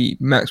away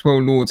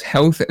Maxwell Lord's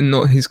health and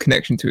not his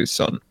connection to his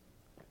son?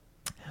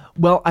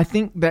 Well, I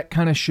think that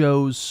kind of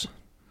shows.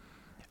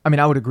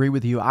 I would agree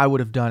with you. I would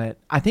have done it.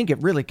 I think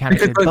it really kind of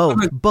did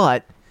both.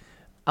 But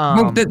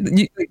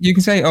you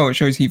can say, it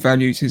shows he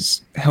values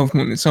his health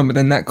more than his son, but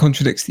then that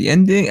contradicts the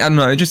ending. I don't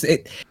know.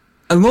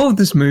 A lot of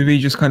this movie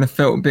just kind of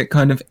felt a bit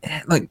kind of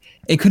like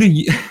it could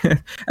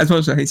have, as much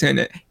as I hate saying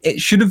it, it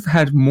should have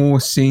had more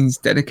scenes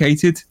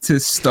dedicated to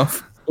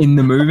stuff in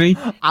the movie.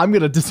 I'm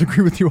going to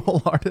disagree with you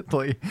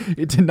wholeheartedly.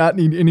 It did not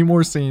need any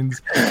more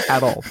scenes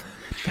at all.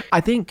 I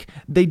think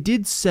they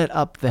did set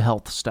up the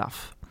health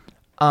stuff.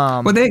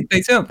 Well, they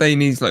set up that he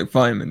needs like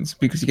vitamins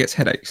because he gets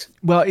headaches.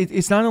 Well,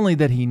 it's not only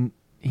that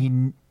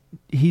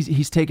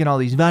he's taking all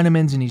these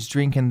vitamins and he's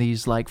drinking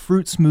these like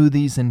fruit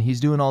smoothies and he's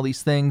doing all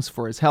these things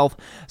for his health.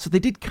 So they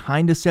did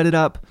kind of set it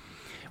up.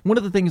 One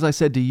of the things I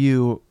said to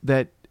you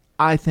that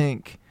I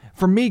think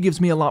for me gives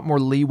me a lot more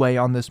leeway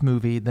on this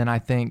movie than I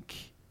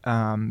think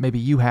maybe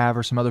you have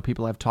or some other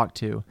people I've talked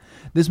to.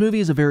 This movie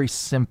is a very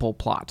simple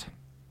plot.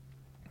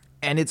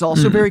 And it's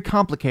also very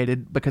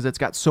complicated because it's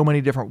got so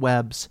many different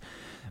webs.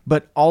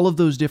 But all of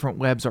those different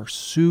webs are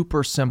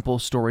super simple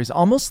stories,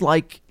 almost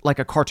like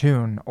a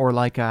cartoon or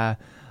like a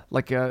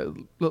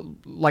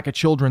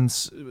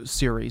children's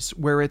series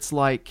where it's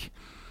like,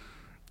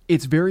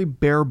 it's very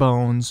bare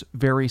bones,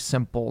 very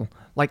simple.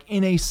 Like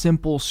in a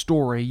simple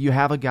story, you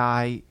have a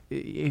guy,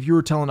 if you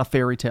were telling a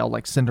fairy tale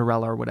like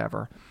Cinderella or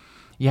whatever,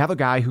 You have a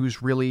guy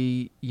who's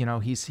really,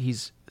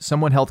 he's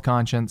somewhat health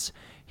conscious.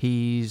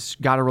 He's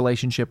got a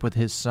relationship with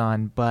his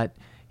son, but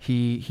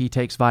he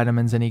takes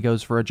vitamins and he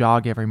goes for a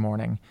jog every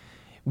morning.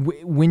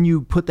 When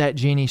you put that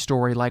genie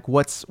story, like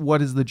what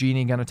is the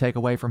genie going to take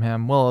away from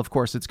him? Well, of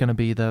course it's going to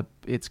be the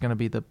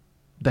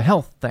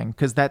health thing,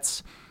 because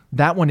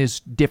that one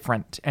is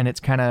different, and it's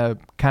kind of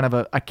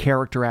a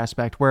character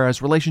aspect,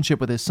 whereas relationship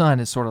with his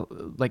son is sort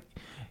of like,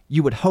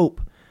 you would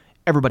hope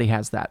everybody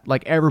has that.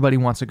 Like, everybody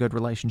wants a good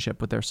relationship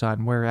with their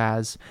son,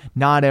 whereas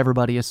not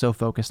everybody is so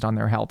focused on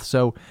their health.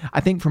 So I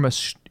think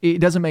it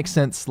doesn't make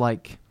sense,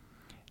 like,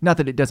 not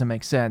that it doesn't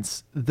make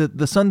sense.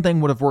 The son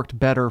thing would have worked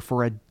better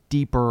for a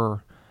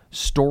deeper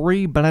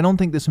story, but I don't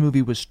think this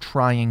movie was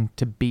trying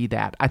to be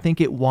that. I think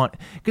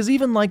because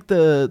even like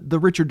the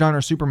Richard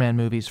Donner Superman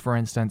movies, for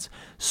instance,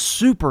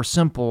 super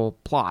simple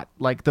plot.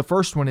 Like, the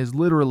first one is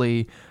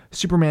literally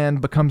Superman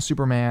becomes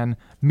Superman,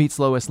 meets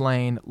Lois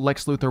Lane,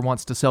 Lex Luthor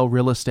wants to sell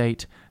real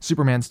estate,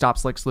 Superman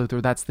stops Lex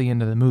Luthor, that's the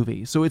end of the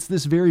movie. So it's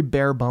this very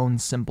bare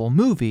bones simple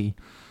movie,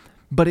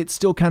 but it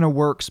still kind of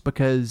works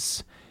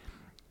because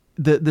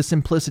the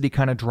simplicity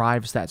kind of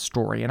drives that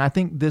story. And I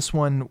think this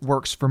one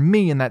works for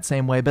me in that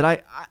same way,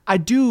 but I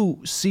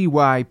do see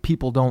why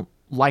people don't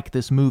like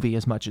this movie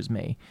as much as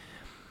me.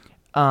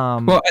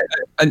 Well,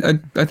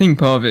 I think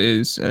part of it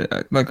is,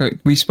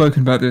 we've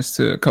spoken about this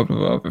to a couple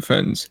of our other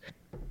friends.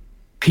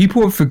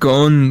 People have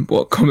forgotten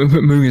what comic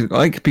book movies are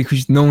like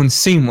because no one's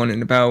seen one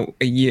in about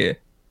a year.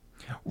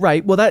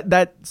 Right. Well,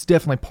 that's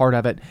definitely part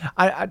of it.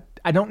 I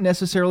don't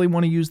necessarily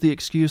want to use the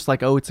excuse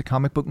like, oh, it's a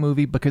comic book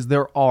movie, because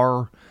there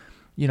are,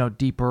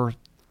 deeper,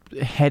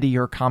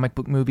 headier comic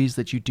book movies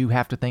that you do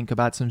have to think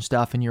about some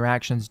stuff and your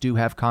actions do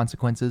have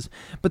consequences.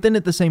 But then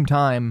at the same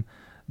time,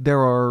 there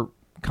are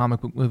comic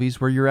book movies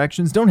where your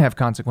actions don't have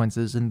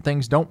consequences and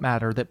things don't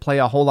matter, that play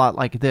a whole lot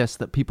like this,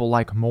 that people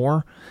like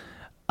more.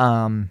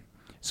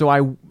 So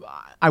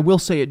I will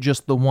say it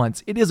just the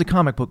once. It is a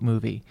comic book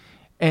movie.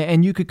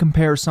 And you could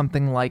compare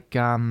something like,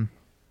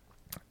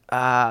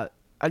 I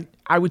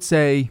would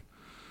say,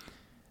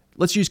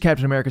 let's use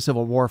Captain America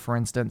Civil War, for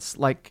instance.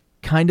 Like,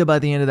 kind of by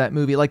the end of that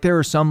movie, like, there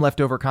are some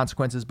leftover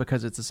consequences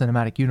because it's a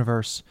cinematic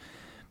universe,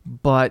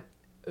 but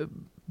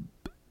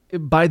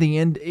by the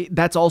end,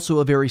 that's also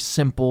a very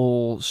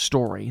simple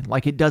story.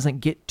 Like, it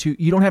doesn't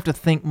you don't have to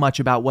think much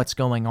about what's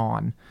going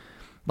on.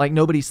 Like,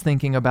 nobody's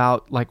thinking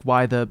about, like,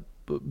 why the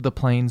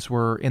planes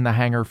were in the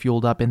hangar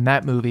fueled up in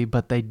that movie,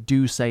 but they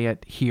do say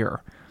it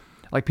here.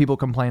 Like, people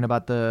complain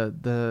about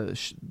the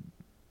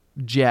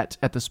jet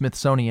at the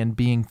Smithsonian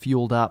being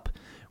fueled up,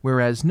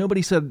 whereas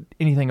nobody said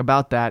anything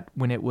about that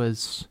when it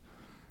was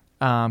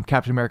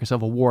Captain America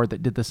Civil War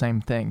that did the same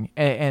thing.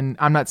 And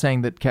I'm not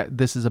saying that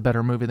this is a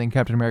better movie than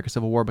Captain America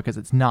Civil War, because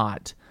it's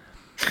not.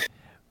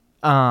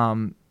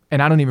 And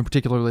I don't even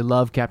particularly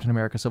love Captain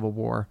America Civil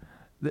War.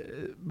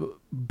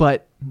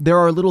 But there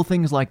are little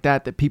things like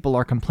that people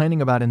are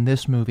complaining about in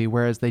this movie,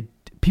 whereas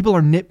people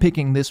are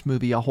nitpicking this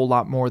movie a whole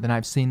lot more than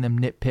I've seen them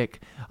nitpick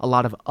a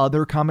lot of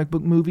other comic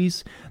book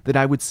movies that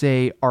I would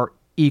say are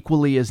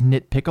equally as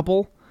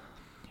nitpickable.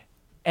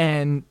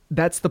 And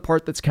that's the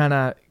part that's kind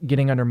of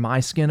getting under my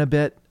skin a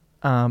bit,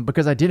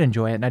 because I did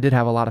enjoy it and I did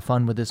have a lot of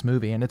fun with this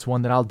movie. And it's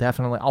one that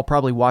I'll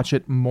probably watch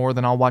it more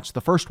than I'll watch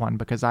the first one,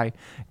 because I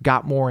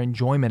got more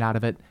enjoyment out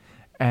of it.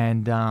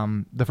 And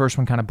the first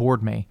one kind of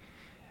bored me.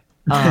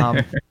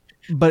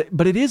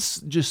 But it is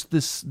just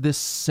this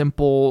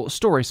simple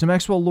story. So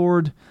Maxwell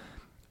Lord,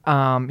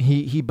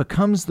 he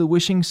becomes the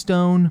Wishing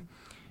Stone.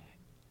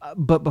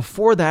 But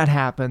before that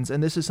happens,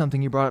 and this is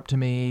something you brought up to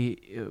me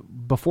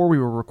before we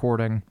were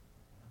recording,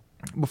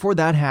 before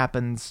that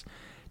happens,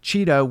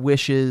 Cheetah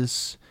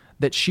wishes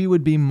that she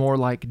would be more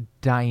like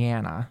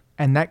Diana.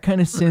 And that kind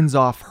of sends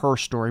off her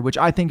story, which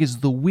I think is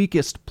the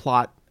weakest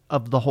plot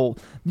of the whole.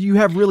 You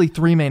have really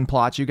three main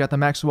plots. You've got the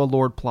Maxwell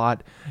Lord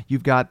plot,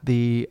 you've got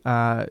the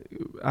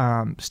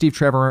Steve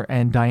Trevor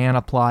and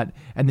Diana plot,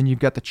 and then you've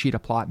got the Cheetah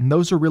plot. And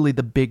those are really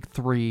the big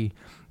three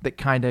that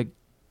kind of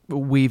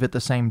weave at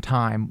the same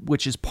time,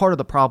 which is part of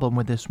the problem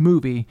with this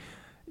movie.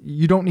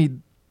 You don't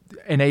need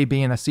an A,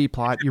 B, and a C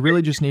plot. You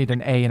really just need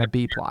an A and a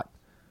B plot.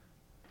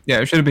 Yeah,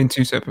 it should have been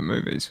two separate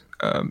movies.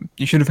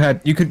 You should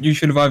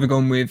have either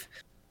gone with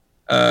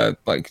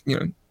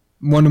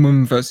Wonder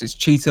Woman versus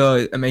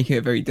Cheetah and make it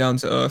a very down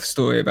to earth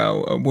story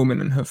about a woman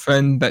and her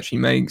friend that she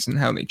makes and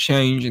how they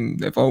change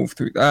and evolve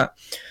through that.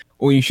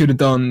 Or you should have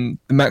done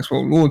the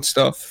Maxwell Lord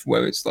stuff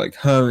where it's like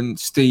her and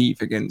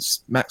Steve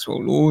against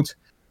Maxwell Lord.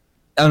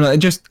 I don't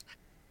know,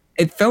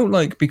 it felt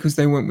like because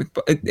they went with...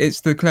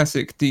 It's the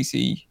classic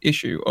DC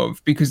issue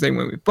of because they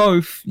went with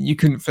both, you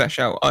couldn't flesh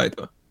out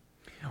either.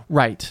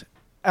 Right.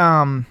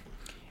 And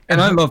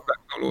I love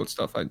Maxwell Lord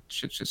stuff, I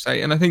should just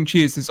say. And I think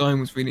Cheetah's design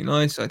was really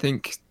nice. I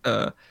think...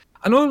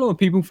 I know a lot of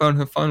people found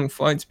her final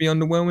fight to be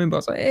underwhelming, but I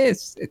was like,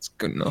 it's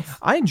good enough.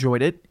 I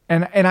enjoyed it,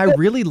 and I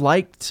really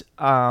liked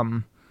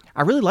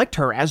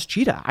her as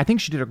Cheetah. I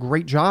think she did a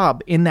great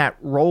job in that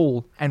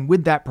role, and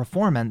with that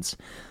performance,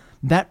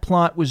 that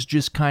plot was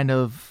just kind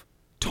of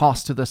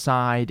tossed to the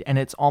side, and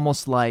it's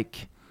almost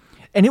like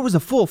And it was a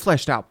full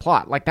fleshed out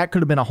plot. Like that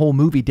could have been a whole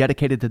movie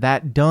dedicated to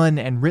that, done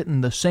and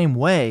written the same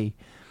way.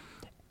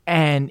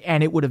 And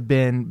it would have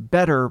been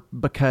better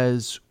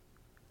because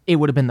it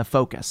would have been the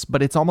focus.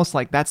 But it's almost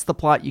like that's the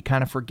plot you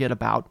kind of forget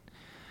about.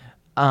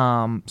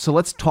 So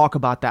let's talk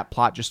about that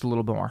plot just a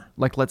little more.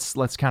 Like let's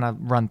kind of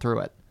run through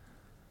it.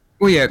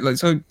 Well, yeah, like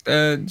so,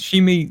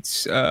 she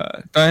meets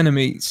Diana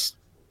meets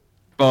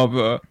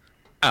Barbara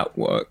at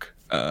work,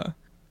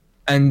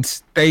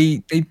 and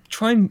they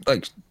try and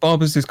like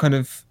Barbara's this kind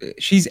of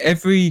she's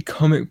every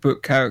comic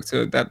book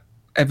character that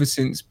ever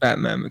since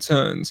Batman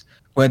Returns,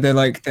 where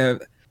they're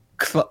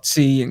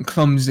klutzy and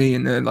clumsy,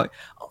 and they're like,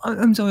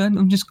 I'm sorry,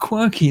 I'm just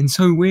quirky and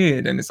so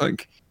weird, and it's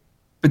like,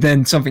 but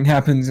then something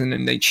happens, and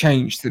then they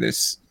change to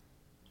this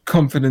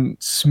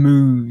confident,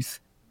 smooth,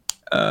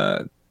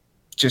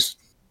 just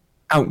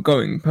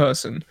outgoing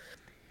person.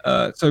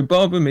 So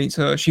Barbara meets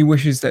her. She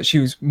wishes that she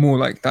was more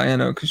like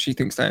Diana because she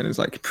thinks Diana's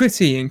like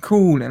pretty and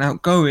cool and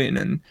outgoing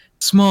and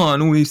smart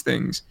and all these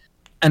things.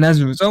 And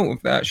as a result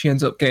of that, she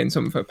ends up getting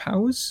some of her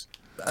powers.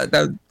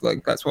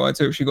 That's why I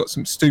too. She got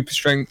some super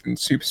strength and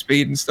super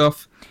speed and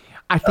stuff.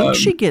 I think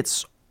she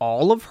gets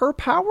all of her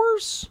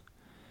powers.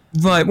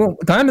 Right. Well,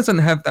 Diana doesn't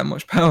have that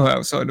much power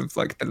outside of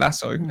like the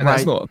lasso, and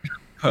that's Right. not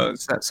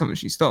hers. That's something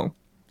she stole.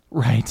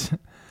 Right.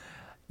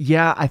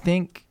 Yeah, I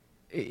think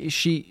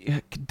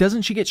she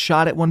get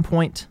shot at one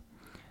point.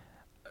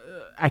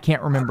 I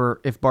can't remember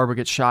if Barbara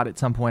gets shot at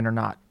some point or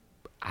not.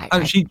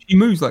 She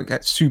moves like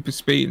at super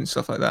speed and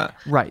stuff like that.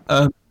 Right.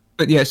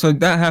 But yeah, so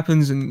that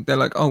happens, and they're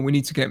like, "Oh, we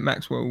need to get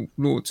Maxwell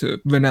Lord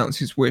to renounce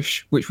his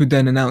wish," which would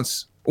then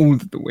announce all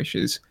of the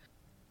wishes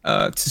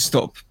to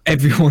stop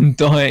everyone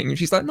dying. And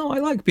she's like, "No, I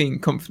like being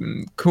confident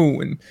and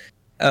cool."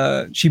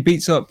 And she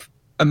beats up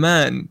a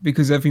man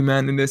because every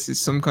man in this is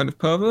some kind of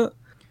pervert.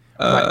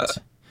 Right.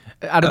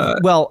 Out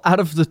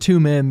of the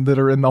two men that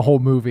are in the whole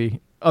movie,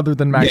 other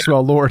than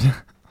Maxwell Lord.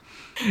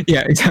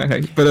 Yeah,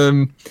 exactly.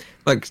 But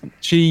like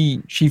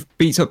she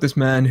beats up this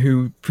man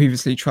who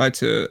previously tried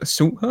to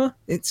assault her.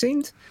 It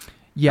seemed.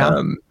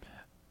 Yeah.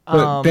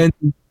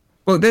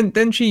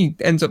 Then she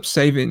ends up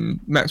saving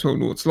Maxwell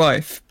Lord's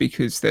life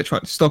because they're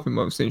trying to stop him.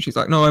 Obviously, and she's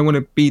like, "No, I want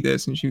to be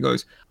this." And she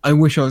goes, "I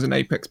wish I was an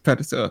apex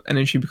predator." And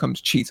then she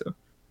becomes Cheetah.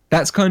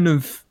 That's kind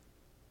of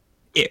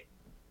it.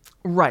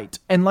 Right.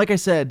 And like I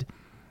said,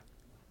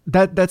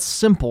 that's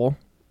simple,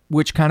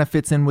 which kind of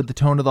fits in with the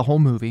tone of the whole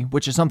movie,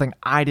 which is something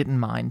I didn't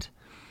mind.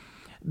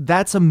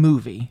 That's a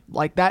movie.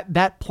 Like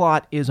that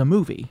plot is a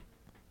movie.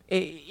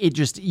 It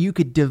just, you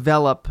could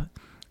develop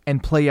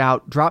and play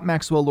out, drop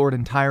Maxwell Lord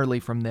entirely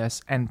from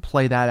this and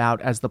play that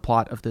out as the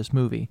plot of this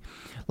movie.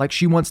 Like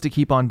she wants to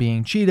keep on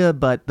being Cheetah,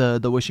 but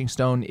the Wishing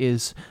Stone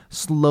is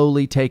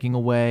slowly taking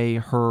away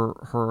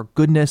her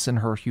goodness and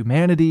her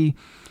humanity,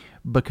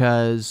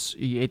 because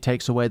it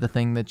takes away the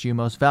thing that you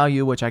most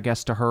value, which I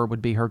guess to her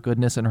would be her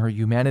goodness and her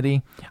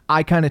humanity.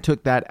 I kind of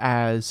took that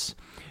as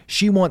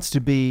she wants to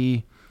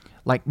be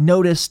like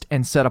noticed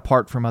and set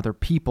apart from other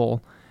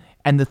people.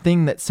 And the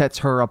thing that sets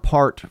her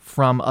apart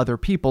from other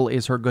people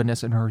is her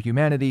goodness and her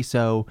humanity.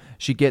 So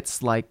she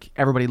gets like,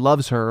 everybody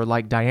loves her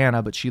like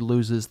Diana, but she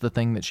loses the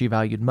thing that she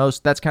valued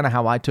most. That's kind of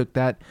how I took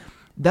that.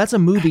 That's a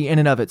movie in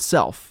and of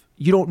itself.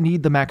 You don't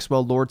need the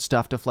Maxwell Lord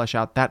stuff to flesh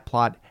out that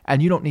plot,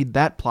 and you don't need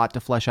that plot to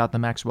flesh out the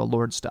Maxwell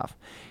Lord stuff.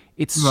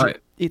 It's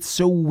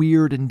so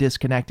weird and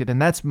disconnected,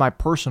 and that's my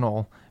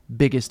personal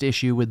biggest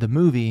issue with the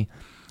movie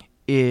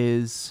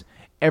is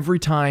every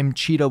time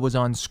Cheetah was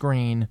on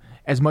screen,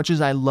 as much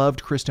as I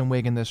loved Kristen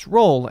Wiig in this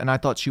role, and I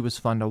thought she was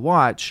fun to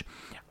watch,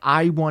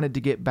 I wanted to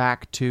get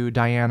back to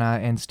Diana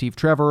and Steve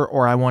Trevor,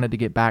 or I wanted to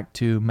get back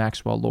to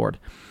Maxwell Lord.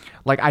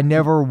 Like, I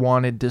never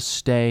wanted to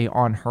stay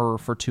on her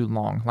for too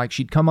long. Like,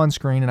 she'd come on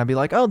screen and I'd be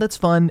like, oh, that's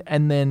fun.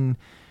 And then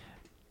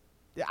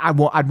I'd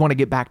want to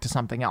get back to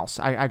something else.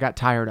 I got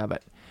tired of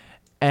it.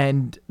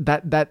 And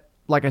that,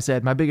 like I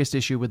said, my biggest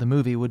issue with the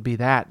movie would be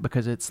that,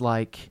 because it's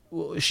like,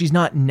 she's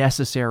not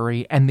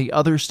necessary. And the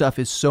other stuff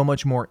is so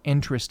much more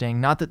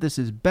interesting. Not that this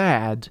is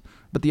bad,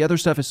 but the other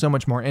stuff is so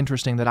much more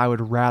interesting that I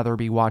would rather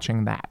be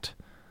watching that.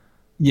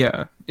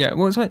 Yeah.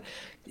 Well, it's like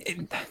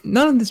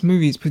none of this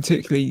movie is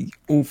particularly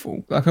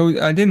awful. Like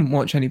I didn't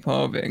watch any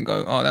part of it and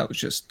go, "Oh, that was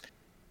just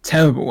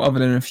terrible." Other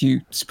than a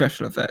few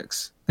special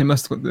effects, they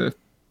must have got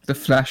the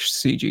Flash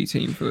CG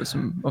team for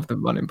some of the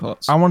running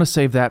parts. I want to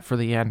save that for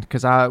the end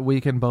because we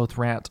can both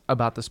rant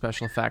about the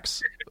special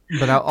effects,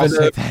 but I'll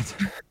save that.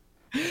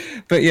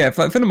 But yeah,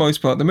 for the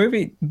most part,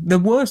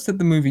 the worst that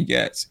the movie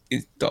gets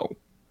is dull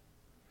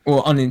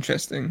or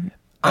uninteresting.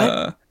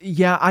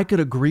 I could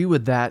agree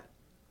with that.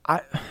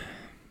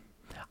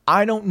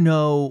 I don't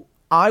know.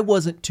 I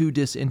wasn't too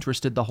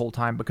disinterested the whole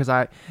time because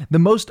the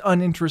most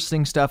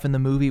uninteresting stuff in the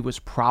movie was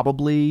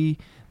probably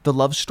the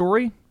love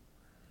story,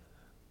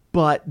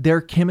 but their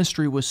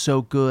chemistry was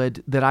so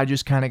good that I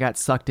just kind of got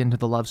sucked into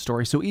the love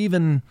story. So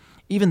even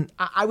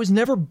I was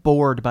never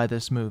bored by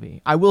this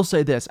movie. I will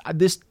say this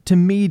to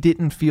me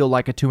didn't feel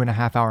like a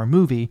 2.5 hour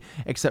movie,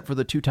 except for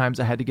the 2 times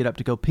I had to get up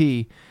to go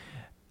pee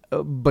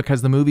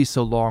because the movie's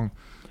so long.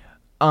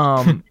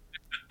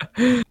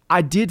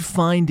 I did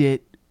find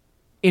it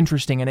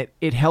interesting, and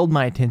it held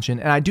my attention.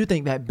 And I do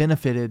think that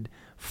benefited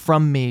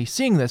from me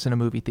seeing this in a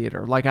movie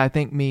theater. Like, I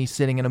think me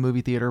sitting in a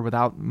movie theater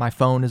without my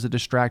phone as a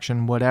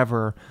distraction,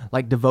 whatever,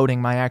 like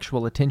devoting my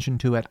actual attention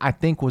to it, I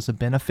think was a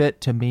benefit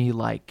to me,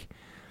 like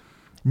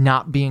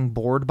not being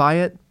bored by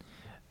it.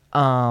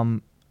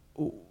 But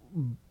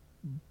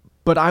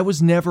I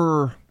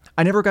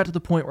never got to the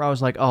point where I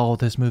was like, oh,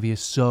 this movie is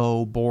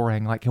so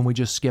boring. Like, can we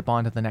just skip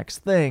on to the next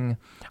thing?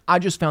 I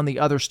just found the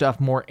other stuff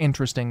more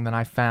interesting than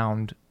I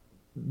found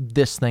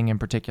this thing in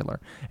particular.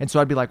 And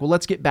so I'd be like, well,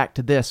 let's get back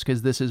to this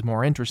because this is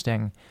more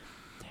interesting.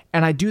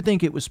 And I do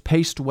think it was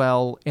paced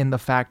well in the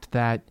fact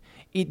that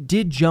it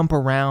did jump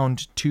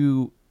around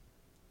to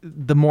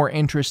the more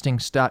interesting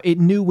stuff. It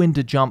knew when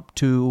to jump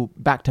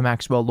back to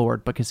Maxwell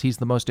Lord because he's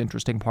the most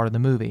interesting part of the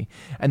movie.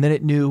 And then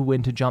it knew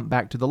when to jump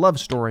back to the love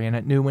story, and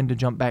it knew when to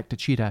jump back to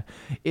Cheetah.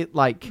 It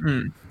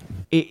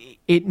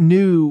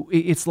knew,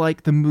 it's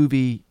like the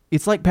movie,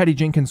 it's like Patty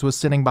Jenkins was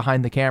sitting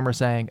behind the camera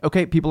saying,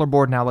 okay, people are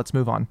bored now, let's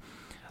move on.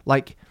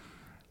 Like,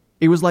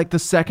 it was like the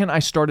second I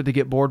started to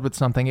get bored with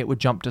something, it would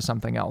jump to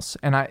something else.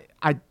 And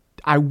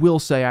I will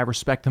say I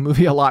respect the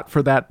movie a lot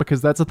for that, because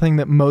that's a thing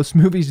that most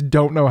movies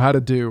don't know how to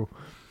do,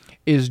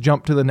 is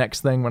jump to the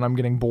next thing when I'm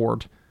getting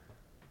bored.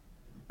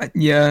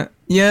 Yeah.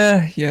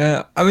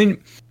 I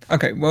mean,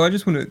 okay, well,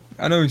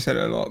 I know we said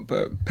it a lot,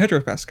 but Pedro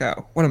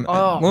Pascal, what a man.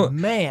 Oh,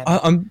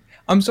 man.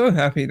 I'm so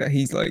happy that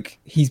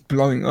he's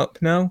blowing up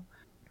now,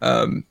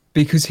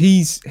 because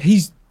he's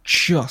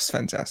just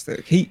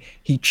fantastic.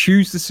 He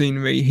chews the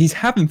scenery. He's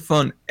having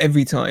fun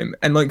every time.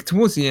 And like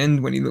towards the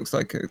end, when he looks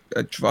like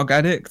a drug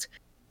addict,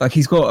 like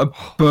he's got a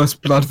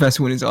burst blood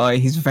vessel in his eye,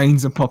 his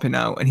veins are popping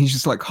out, and he's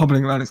just like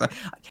hobbling around. It's like,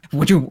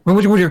 what'd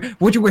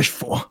you wish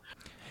for?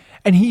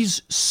 And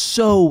he's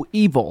so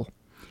evil.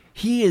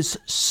 He is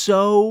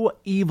so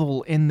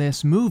evil in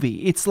this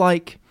movie. It's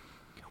like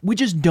we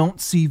just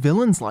don't see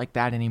villains like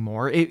that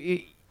anymore.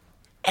 And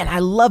I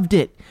loved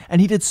it.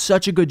 And he did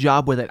such a good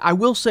job with it. I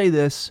will say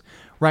this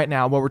right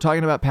now, while we're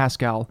talking about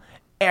Pascal,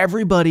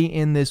 everybody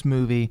in this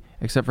movie,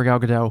 except for Gal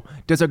Gadot,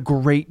 does a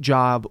great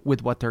job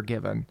with what they're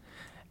given.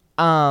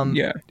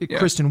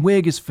 Kristen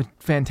Wiig is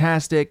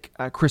fantastic.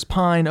 Chris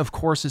Pine, of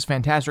course, is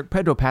fantastic.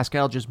 Pedro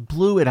Pascal just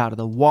blew it out of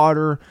the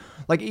water.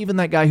 Like, even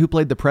that guy who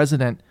played the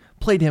president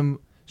played him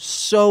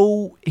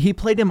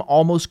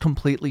almost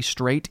completely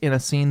straight in a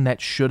scene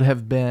that should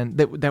have been,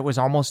 that was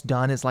almost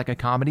done as like a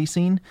comedy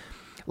scene.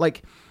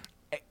 Like,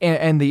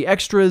 and the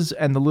extras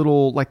and the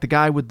little, like the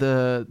guy with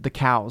the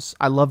cows,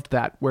 I loved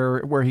that,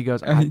 where he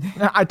goes,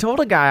 I told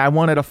a guy I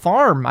wanted a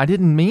farm. I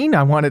didn't mean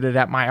I wanted it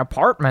at my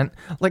apartment.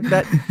 Like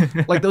that,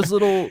 like those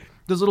little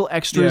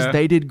extras,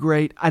 They did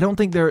great. I don't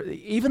think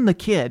even the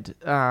kid,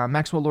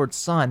 Maxwell Lord's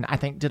son, I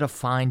think did a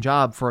fine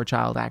job for a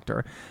child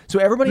actor. So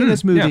everybody in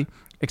this movie,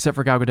 except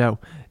for Gal Gadot,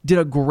 did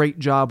a great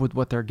job with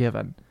what they're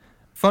given.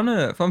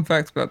 Fun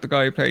fact about the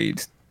guy who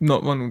played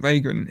not Ronald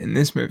Reagan in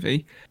this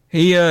movie.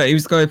 He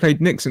was the guy who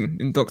played Nixon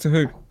in Doctor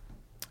Who.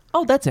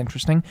 Oh, that's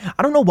interesting.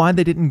 I don't know why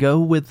they didn't go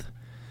with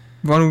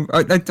Ronald.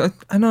 I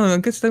know. I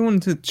guess they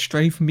wanted to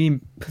stray from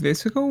being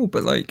political,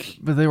 but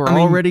they were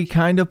already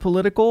kind of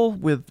political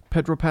with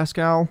Pedro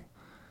Pascal.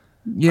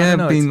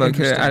 Yeah, being like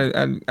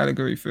an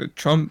allegory for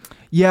Trump.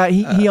 Yeah,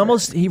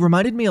 he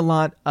reminded me a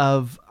lot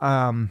of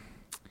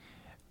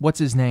what's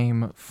his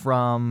name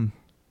from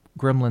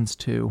Gremlins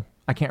 2.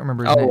 I can't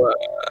remember his name.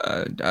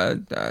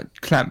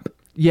 Clamp.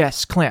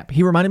 Yes, Clamp.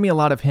 He reminded me a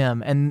lot of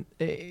him. And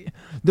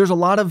there's a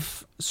lot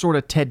of sort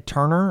of Ted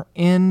Turner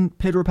in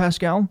Pedro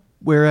Pascal,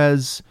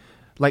 whereas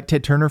like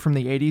Ted Turner from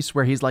the 80s,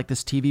 where he's like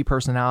this TV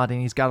personality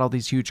and he's got all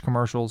these huge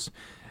commercials.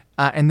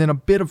 And then a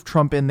bit of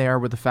Trump in there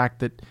with the fact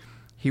that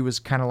he was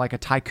kind of like a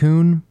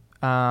tycoon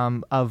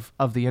of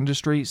the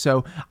industry.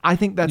 So I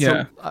think that's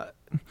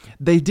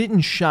they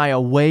didn't shy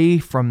away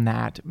from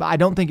that. I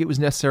don't think it was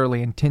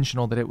necessarily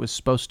intentional that it was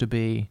supposed to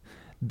be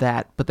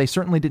that, but they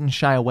certainly didn't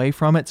shy away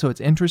from it. So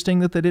it's interesting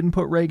that they didn't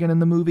put Reagan in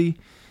the movie.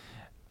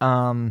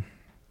 I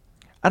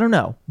don't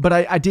know, but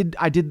I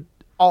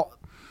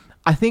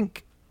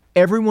think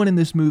everyone in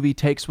this movie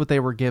takes what they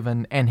were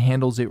given and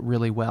handles it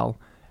really well,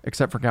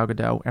 except for Gal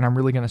Gadot. And I'm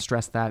really going to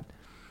stress that.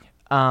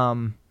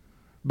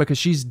 Because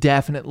she's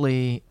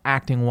definitely,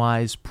 acting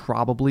wise,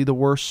 probably the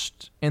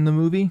worst in the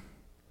movie.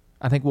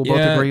 I think we'll both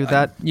agree with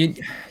that. You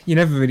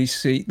never really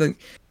see, like,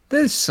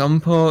 there's some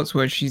parts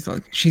where she's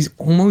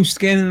almost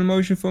getting an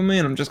emotion from me,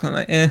 and I'm just kind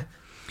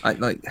of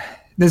like,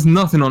 there's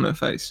nothing on her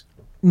face.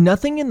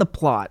 Nothing in the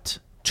plot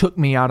took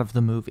me out of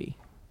the movie.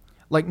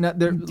 Like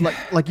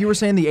you were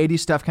saying, the 80s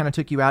stuff kind of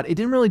took you out. It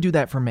didn't really do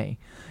that for me.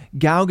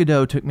 Gal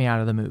Gadot took me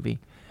out of the movie.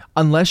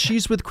 Unless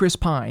she's with Chris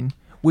Pine,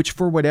 which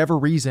for whatever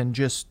reason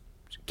just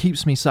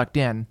keeps me sucked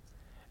in.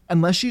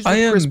 Unless she's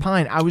with Chris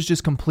Pine, I was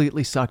just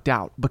completely sucked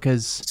out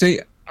because... See,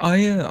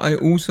 I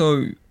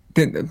also...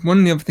 One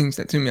of the other things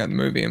that took me out of the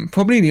movie, and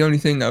probably the only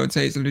thing I would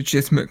say is a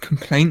legitimate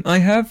complaint I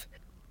have,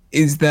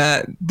 is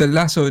that the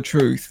Lasso of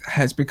Truth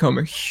has become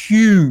a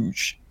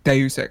huge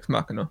Deus Ex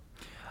Machina.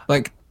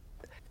 Like,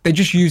 they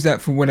just use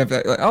that for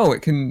whatever. Like, oh,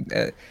 it can...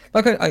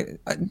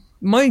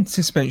 my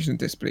suspension of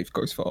disbelief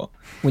goes far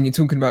when you're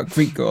talking about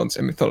Greek gods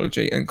and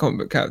mythology and comic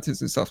book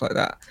characters and stuff like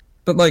that.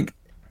 But like,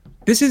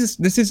 this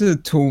is a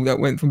tool that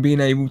went from being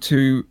able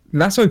to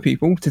lasso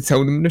people to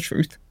tell them the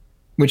truth,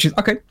 which is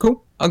okay,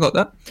 cool, I got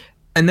that.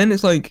 And then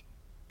it's like,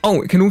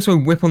 oh, it can also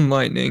whip on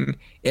lightning.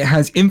 It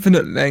has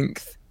infinite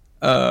length.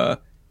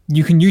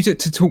 You can use it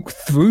to talk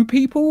through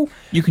people.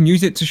 You can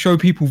use it to show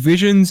people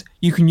visions.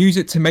 You can use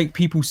it to make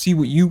people see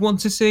what you want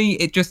to see.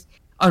 It just,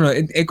 I don't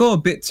know, it got a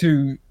bit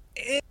too,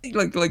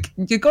 like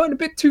you're going a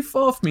bit too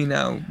far for me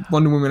now,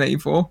 Wonder Woman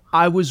 84.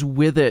 I was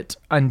with it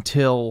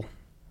until,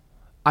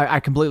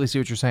 I completely see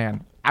what you're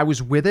saying. I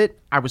was with it.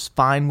 I was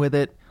fine with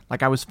it.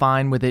 Like, I was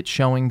fine with it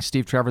showing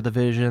Steve Trevor the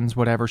visions,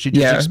 whatever. She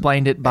just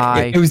explained it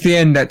by... It was the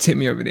end that tipped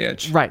me over the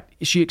edge. Right.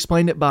 She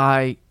explained it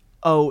by,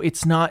 oh,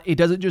 it's not... It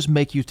doesn't just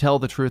make you tell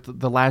the truth.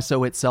 The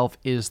lasso itself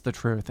is the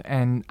truth.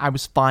 And I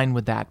was fine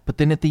with that. But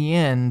then at the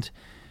end,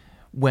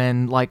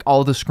 when, like,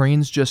 all the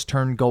screens just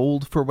turned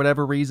gold for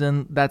whatever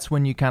reason, that's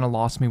when you kind of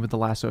lost me with the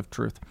lasso of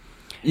truth.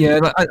 Yeah,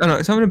 like, I don't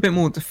know. Something a bit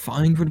more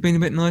defined would have been a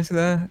bit nicer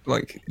there.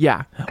 Like...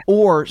 Yeah.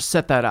 Or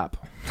set that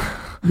up.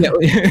 Yeah.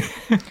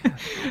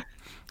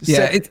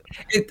 Yeah,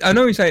 I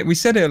know we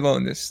said it a lot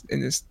in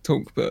this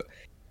talk, but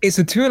it's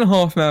a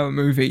 2.5-hour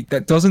movie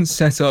that doesn't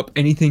set up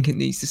anything it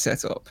needs to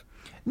set up.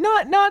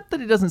 Not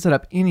that it doesn't set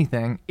up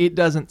anything. It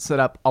doesn't set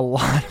up a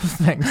lot of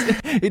things.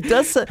 It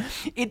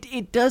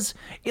does.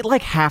 It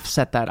like half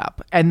set that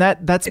up, and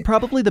that's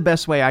probably the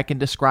best way I can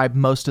describe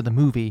most of the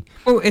movie.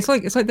 Well, it's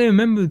like they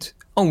remembered.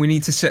 Oh, we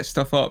need to set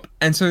stuff up,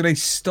 and so they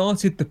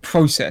started the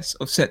process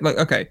of set. Like,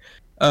 okay,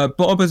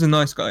 Bob is a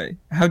nice guy.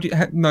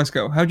 Nice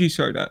girl? How do you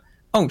show that?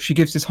 Oh, she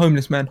gives this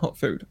homeless man hot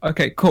food.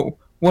 Okay, cool.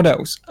 What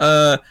else?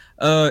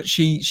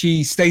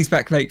 She stays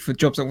back late for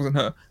jobs that wasn't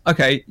her.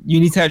 Okay, you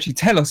need to actually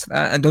tell us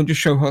that and don't just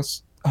show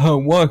us her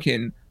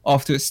working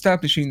after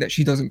establishing that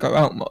she doesn't go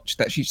out much,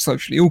 that she's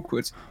socially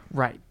awkward.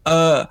 Right.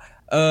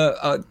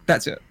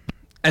 That's it.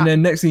 And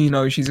then next thing you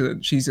know, she's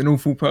an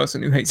awful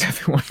person who hates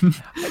everyone.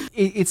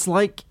 It's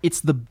like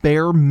it's the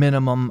bare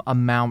minimum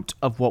amount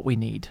of what we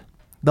need.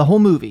 The whole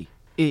movie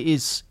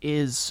is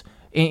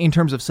in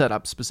terms of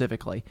setup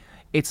specifically.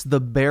 It's the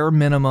bare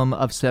minimum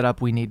of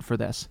setup we need for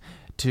this.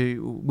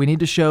 We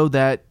need to show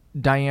that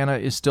Diana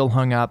is still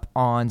hung up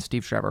on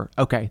Steve Trevor.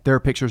 Okay, there are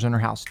pictures in her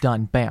house.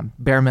 Done. Bam.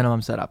 Bare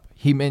minimum setup.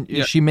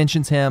 She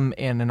mentions him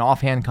in an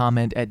offhand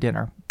comment at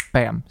dinner.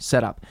 Bam.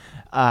 Setup.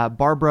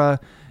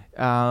 Barbara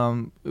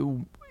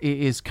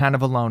is kind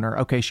of a loner.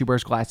 Okay, she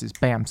wears glasses.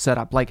 Bam.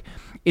 Setup. Like,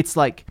 it's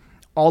like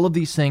all of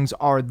these things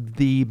are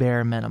the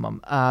bare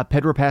minimum.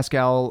 Pedro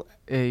Pascal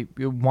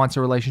wants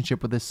a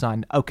relationship with his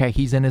son. Okay,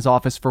 he's in his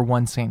office for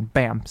one scene.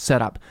 Bam,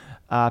 set up.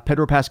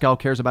 Pedro Pascal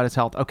cares about his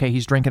health. Okay,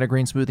 he's drinking a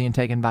green smoothie and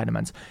taking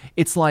vitamins.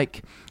 It's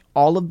like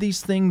all of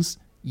these things,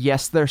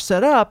 yes, they're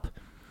set up,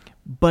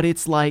 but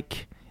it's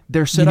like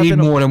they're set up in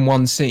more than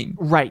one scene.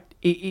 Right.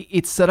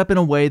 It's set up in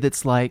a way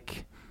that's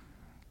like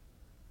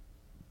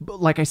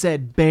I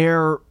said,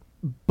 bare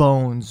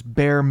bones,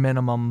 bare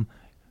minimum,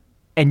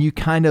 and you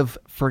kind of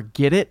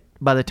forget it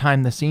by the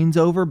time the scene's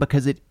over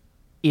because it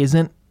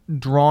isn't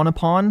drawn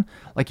upon.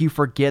 Like, you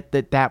forget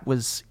that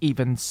was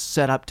even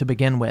set up to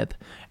begin with,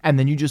 and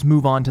then you just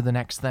move on to the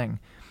next thing.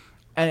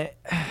 And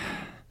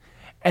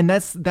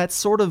that's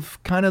sort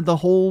of kind of the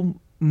whole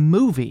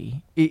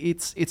movie.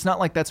 It's not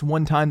like that's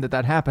one time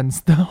that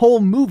happens. The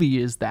whole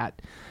movie is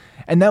that.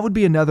 And that would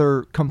be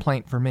another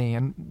complaint for me.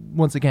 And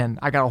once again,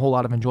 I got a whole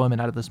lot of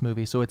enjoyment out of this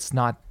movie, so it's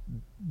not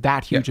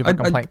that huge of a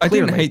complaint. I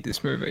didn't hate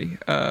this movie.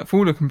 For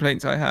all the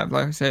complaints I have,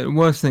 like I said, the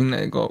worst thing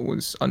that it got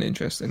was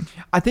uninteresting.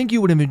 I think you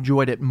would have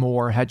enjoyed it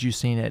more had you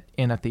seen it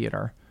in a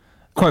theater.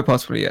 Quite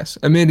possibly, yes.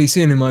 Immediately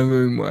seeing it in my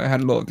room where I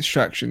had a lot of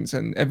distractions,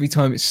 and every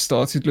time it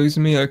started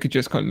losing me, I could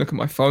just kind of look at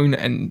my phone,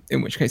 and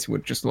in which case it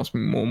would have just lost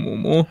me more and more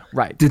and more.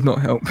 Right. Did not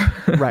help.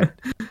 Right.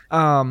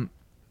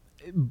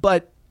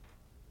 But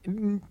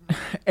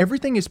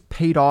everything is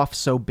paid off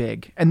so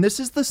big. And this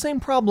is the same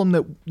problem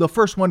that the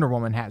first Wonder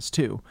Woman has,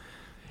 too.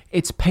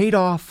 It's paid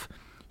off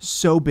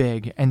so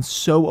big and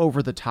so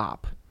over the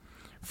top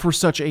for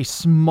such a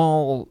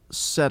small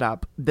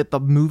setup that the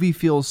movie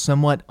feels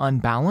somewhat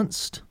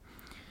unbalanced.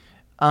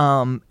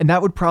 And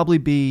that would probably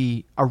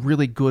be a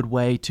really good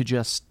way to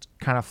just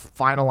kind of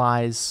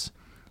finalize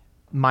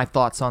my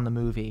thoughts on the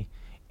movie.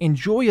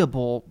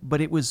 Enjoyable,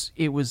 but it was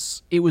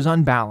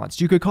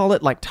unbalanced. You could call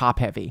it like top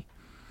heavy.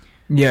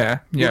 Yeah.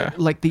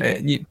 Like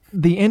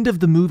the end of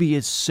the movie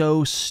is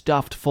so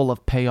stuffed full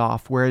of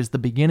payoff, whereas the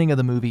beginning of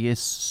the movie is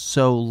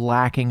so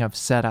lacking of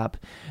setup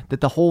that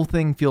the whole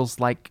thing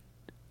feels like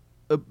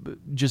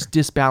just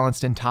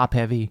disbalanced and top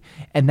heavy,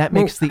 and that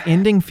makes the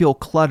ending feel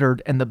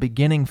cluttered and the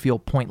beginning feel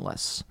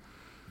pointless.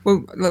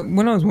 Well,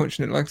 when I was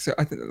watching it, like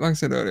I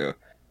said earlier,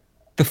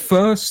 the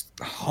first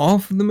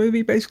half of the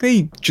movie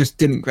basically just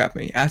didn't grab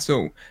me at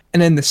all.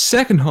 And then the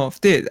second half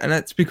did, and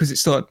that's because it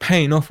started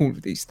paying off all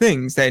of these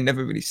things they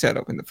never really set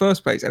up in the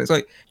first place. And it's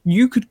like,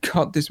 you could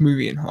cut this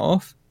movie in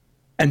half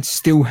and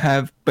still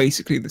have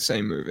basically the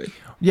same movie.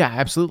 Yeah,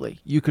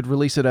 absolutely. You could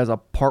release it as a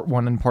part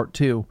 1 and part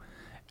 2.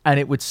 and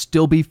it would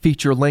still be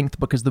feature length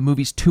because the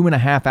movie's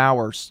 2.5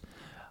 hours.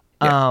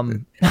 Yeah.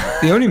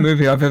 The only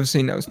movie I've ever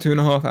seen that was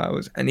 2.5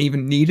 hours and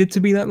even needed to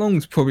be that long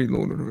was probably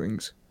Lord of the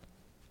Rings.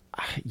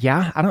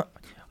 Yeah,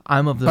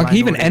 I'm of the like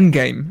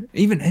minority.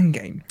 Even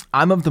Endgame.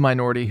 I'm of the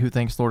minority who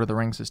thinks Lord of the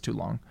Rings is too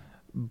long.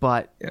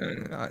 But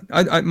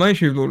My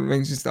issue with Lord of the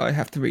Rings is that I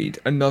have to read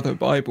another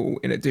Bible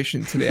in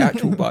addition to the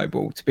actual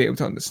Bible to be able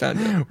to understand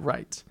it.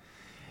 Right.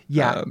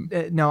 Yeah.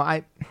 No,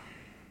 I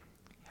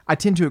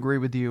tend to agree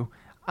with you.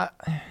 I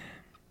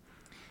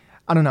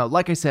don't know.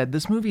 Like I said,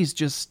 this movie is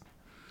just.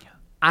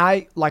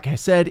 Like I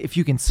said, if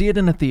you can see it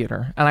in a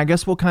theater, and I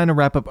guess we'll kind of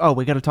wrap up. Oh,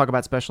 we got to talk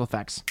about special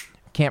effects.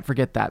 Can't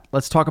forget that.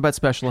 Let's talk about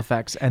special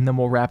effects, and then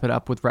we'll wrap it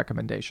up with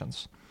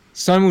recommendations.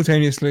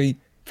 Simultaneously,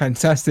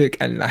 fantastic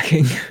and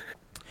lacking.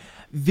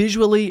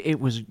 Visually, it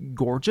was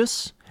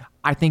gorgeous.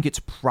 I think it's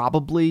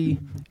probably,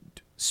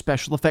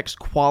 special effects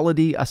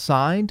quality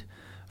aside,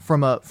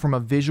 from a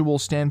visual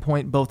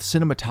standpoint, both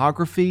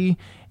cinematography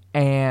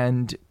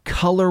and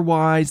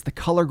color-wise, the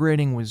color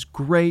grading was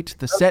great.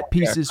 The set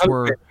pieces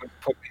were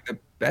probably the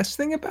best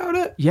thing about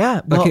it.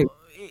 Yeah, Like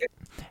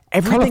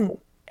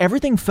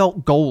everything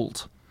felt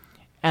gold,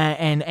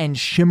 and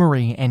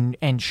shimmery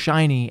and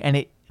shiny, and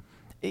it.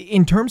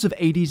 In terms of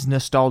 80s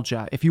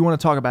nostalgia, if you want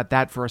to talk about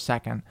that for a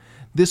second,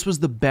 this was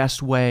the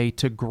best way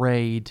to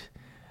color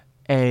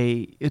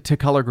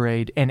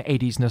grade an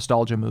 80s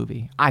nostalgia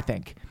movie, I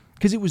think,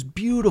 because it was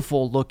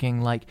beautiful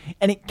looking,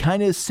 and it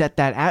kind of set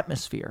that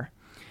atmosphere,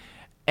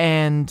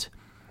 and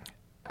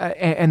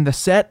the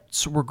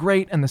sets were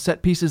great, and the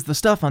set pieces, the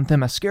stuff on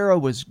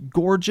Themyscira was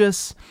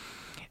gorgeous.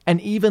 And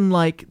even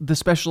the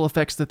special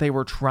effects that they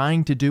were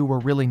trying to do were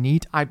really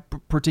neat. I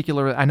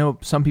know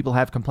some people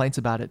have complaints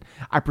about it.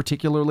 I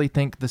particularly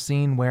think the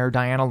scene where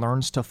Diana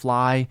learns to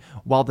fly,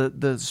 while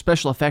the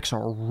special effects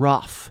are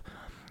rough,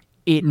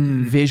 it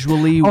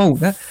visually. Oh,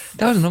 that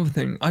was another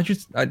thing.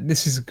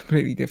 This is a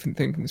completely different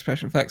thing from the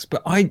special effects,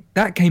 but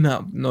that came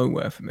out of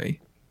nowhere for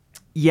me.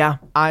 Yeah,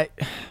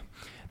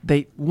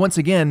 they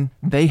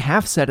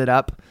have set it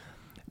up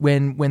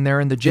when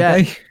they're in the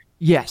jet.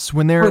 Yes,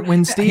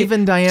 when Steve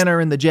and Diana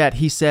are in the jet,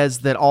 he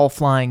says that all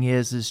flying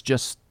is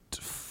just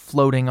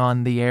floating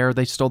on the air.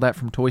 They stole that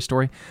from Toy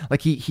Story.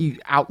 He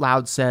out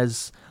loud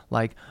says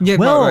right.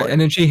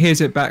 And then she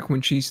hears it back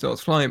when she starts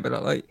flying.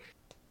 But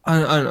I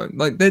don't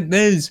know.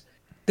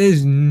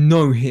 There's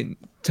no hint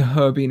to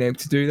her being able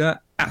to do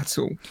that at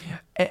all.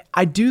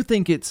 I do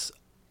think it's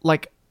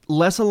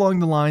less along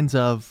the lines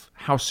of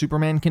how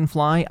Superman can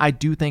fly. I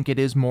do think it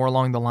is more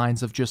along the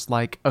lines of just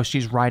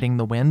she's riding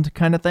the wind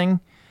kind of thing.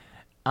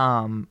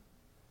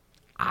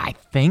 I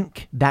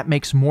think that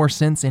makes more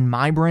sense in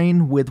my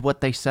brain with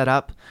what they set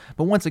up.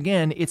 But once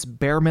again, it's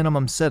bare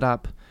minimum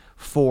setup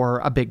for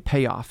a big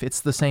payoff. It's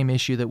the same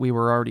issue that we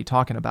were already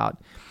talking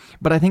about.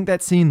 But I think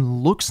that scene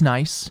looks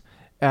nice,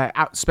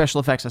 special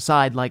effects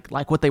aside,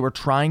 like what they were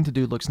trying to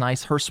do looks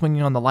nice. Her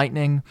swinging on the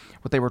lightning,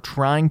 what they were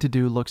trying to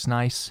do looks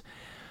nice.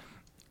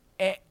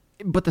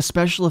 But the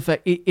special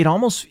effect,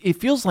 it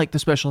feels like the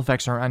special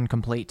effects are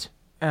incomplete.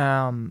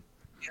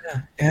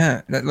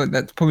 Yeah,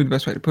 that's probably the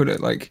best way to put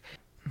it.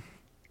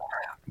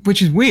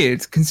 Which is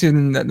weird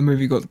considering that the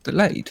movie got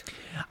delayed.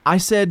 I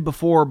said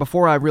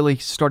before I really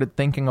started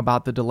thinking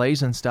about the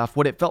delays and stuff,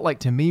 what it felt like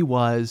to me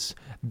was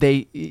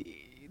they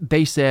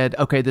said,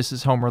 okay, this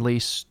is home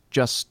release,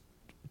 just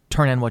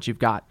turn in what you've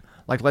got.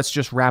 Let's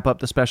just wrap up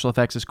the special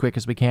effects as quick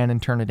as we can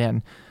and turn it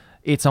in.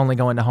 It's only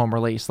going to home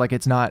release.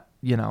 It's not,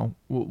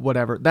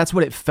 whatever. That's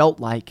what it felt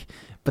like.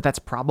 But that's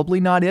probably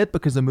not it,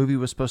 because the movie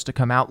was supposed to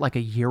come out a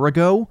year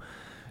ago.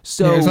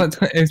 So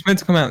it's meant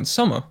to come out in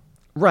summer.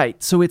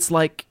 Right. So it's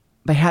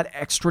they had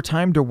extra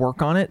time to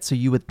work on it, so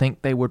you would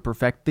think they would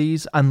perfect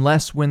these,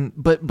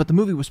 but the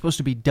movie was supposed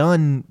to be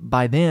done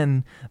by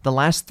then. The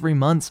last 3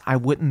 months, I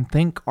wouldn't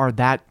think are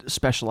that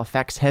special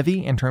effects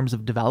heavy in terms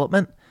of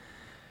development.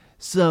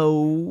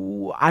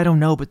 So I don't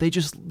know, but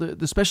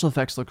the special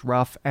effects looked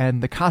rough,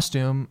 and the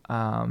costume,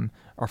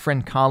 our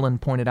friend Colin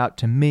pointed out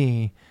to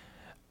me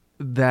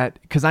that,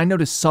 because I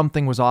noticed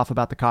something was off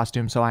about the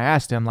costume, so I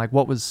asked him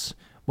what was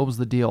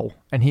the deal,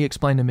 and he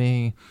explained to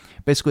me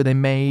basically they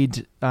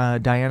made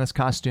Diana's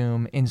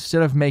costume,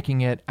 instead of making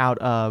it out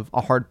of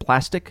a hard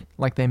plastic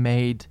like they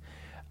made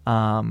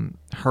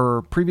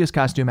her previous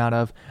costume out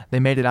of, they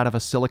made it out of a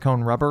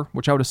silicone rubber,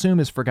 which I would assume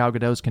is for Gal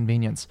Gadot's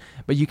convenience,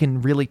 but you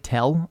can really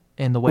tell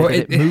in the way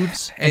that it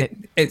moves.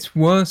 It's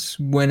worse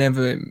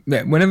whenever it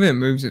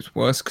moves. It's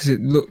worse because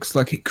it looks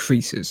like it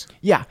creases.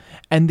 Yeah,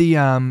 and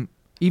the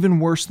even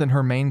worse than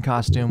her main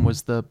costume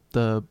was the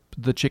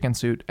chicken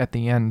suit at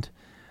the end.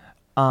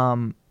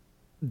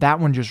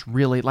 That one just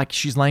really,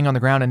 she's laying on the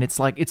ground and it's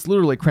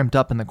literally crimped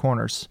up in the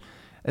corners.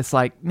 It's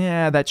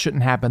that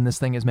shouldn't happen. This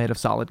thing is made of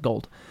solid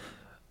gold.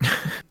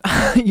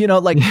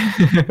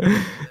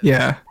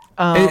 Yeah.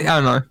 I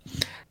don't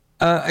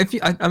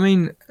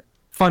know.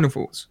 Final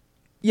thoughts.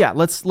 Yeah,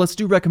 let's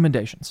do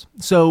recommendations.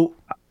 So,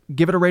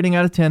 give it a rating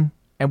out of 10,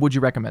 and would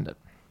you recommend it?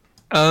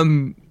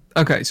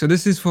 Okay, so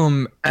this is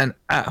from an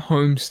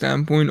at-home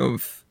standpoint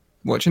of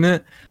watching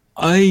it.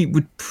 I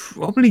would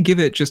probably give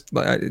it just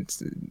like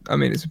I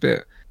mean, it's a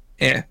bit,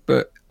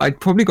 but I'd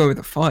probably go with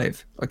a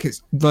 5. Like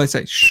it's like I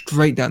say,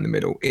 straight down the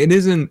middle. It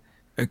isn't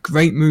a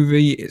great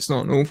movie. It's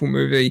not an awful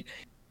movie.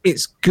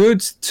 It's good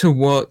to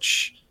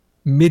watch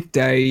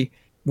midday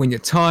when you're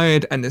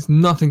tired and there's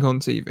nothing on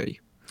TV.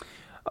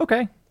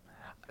 Okay.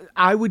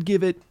 I would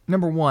give it,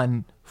 number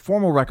one,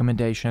 formal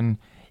recommendation.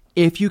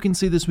 If you can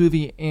see this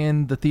movie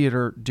in the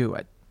theater, do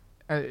it.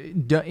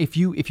 If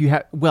you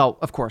have, well,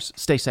 of course,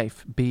 stay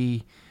safe.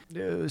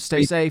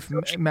 Stay safe.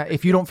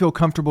 If you don't feel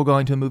comfortable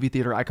going to a movie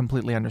theater, I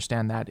completely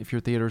understand that. If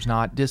your theater's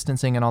not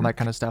distancing and all that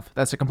kind of stuff,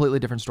 that's a completely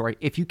different story.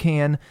 If you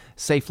can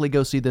safely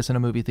go see this in a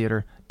movie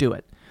theater, do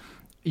it.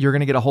 You're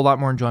going to get a whole lot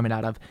more enjoyment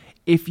out of.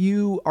 If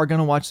you are going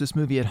to watch this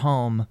movie at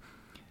home,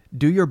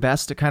 do your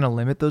best to kind of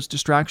limit those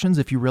distractions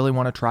if you really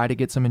want to try to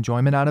get some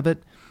enjoyment out of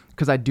it.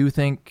 Because I do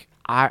think,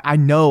 I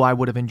know I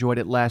would have enjoyed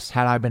it less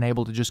had I been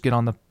able to just get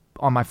on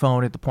my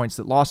phone at the points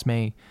that lost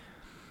me.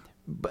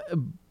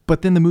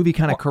 But then the movie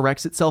kind of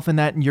corrects itself in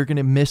that, and you're going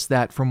to miss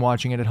that from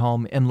watching it at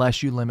home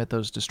unless you limit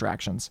those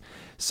distractions.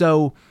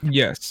 So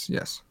yes,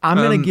 I'm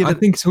going to give it. I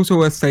think it's also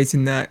worth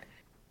stating that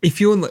if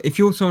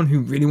you're someone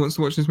who really wants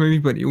to watch this movie,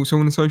 but you also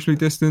want to socially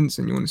distance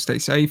and you want to stay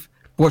safe,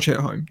 watch it at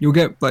home. You'll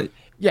get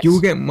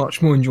you'll get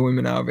much more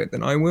enjoyment out of it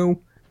than I will.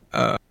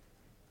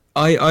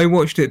 I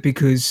watched it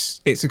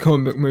because it's a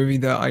comic book movie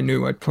that I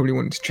knew I'd probably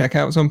wanted to check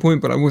out at some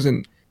point, but I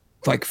wasn't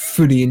like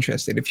fully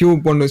interested. If you're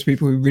one of those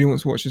people who really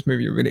wants to watch this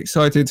movie, you're really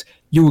excited,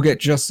 you will get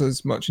just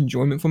as much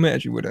enjoyment from it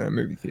as you would at a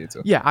movie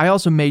theater. Yeah, I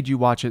also made you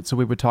watch it so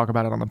we would talk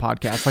about it on the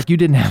podcast. Like, you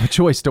didn't have a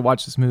choice to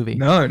watch this movie.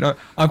 No,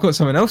 I've got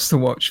something else to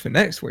watch for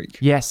next week.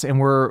 Yes, and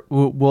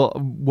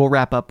we'll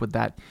wrap up with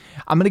that.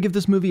 I'm gonna give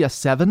this movie a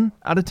 7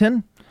 out of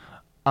 10,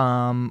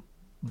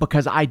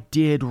 because I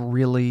did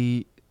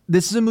really.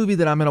 This is a movie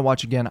that I'm going to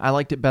watch again. I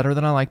liked it better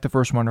than I liked the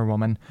first Wonder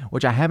Woman,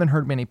 which I haven't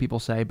heard many people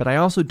say, but I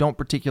also don't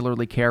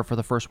particularly care for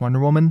the first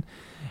Wonder Woman.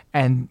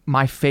 And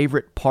my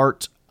favorite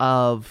part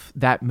of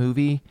that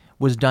movie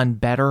was done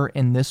better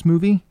in this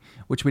movie,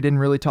 which we didn't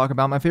really talk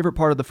about. My favorite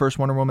part of the first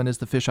Wonder Woman is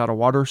the fish out of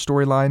water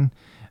storyline,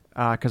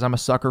 because I'm a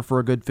sucker for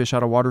a good fish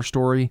out of water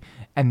story.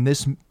 And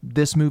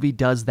this movie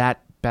does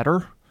that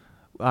better,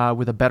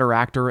 with a better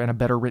actor and a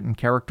better written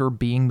character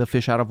being the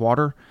fish out of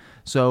water.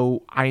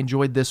 So I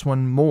enjoyed this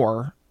one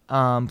more.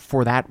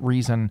 For that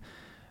reason.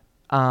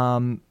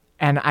 And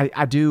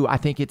I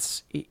think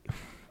it's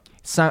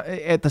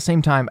at the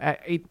same time,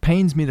 it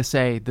pains me to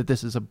say that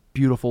this is a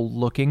beautiful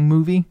looking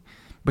movie,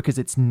 because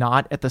it's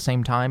not at the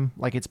same time.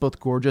 Like, it's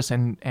both gorgeous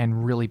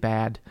and really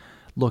bad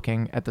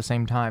looking at the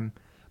same time.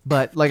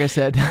 But like I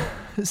said,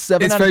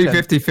 7 it's out of 10. very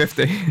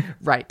 50-50.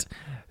 Right.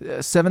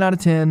 7 out of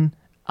 10.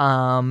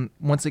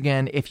 Once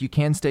again, if you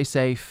can stay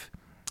safe,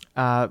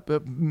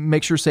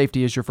 make sure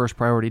safety is your first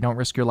priority. Don't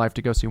risk your life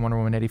to go see Wonder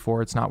Woman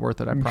 84. It's not worth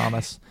it, I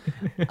promise.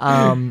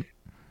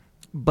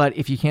 But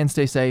if you can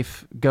stay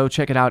safe, go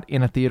check it out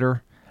in a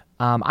theater.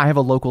 I have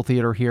a local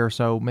theater here,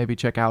 so maybe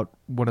check out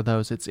one of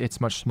those.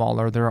 It's much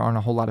smaller. There aren't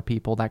a whole lot of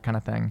people, that kind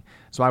of thing.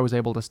 So I was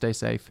able to stay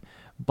safe.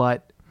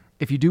 But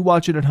if you do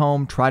watch it at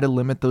home, try to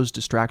limit those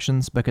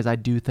distractions, because I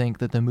do think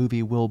that the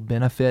movie will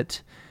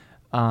benefit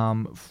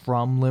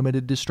from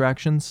limited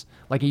distractions.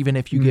 Like, even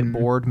if you get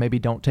bored, maybe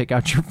don't take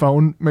out your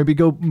phone.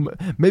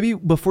 Maybe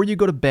before you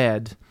go to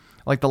bed,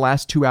 like the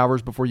last 2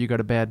 hours before you go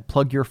to bed,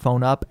 plug your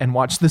phone up and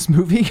watch this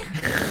movie.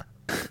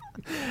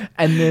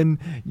 And then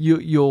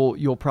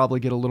you'll probably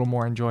get a little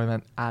more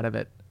enjoyment out of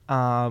it.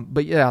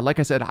 But yeah, like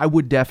I said, I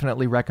would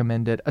definitely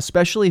recommend it,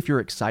 especially if you're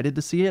excited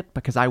to see it,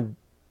 because I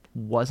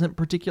wasn't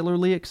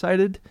particularly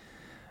excited.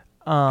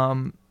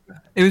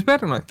 It was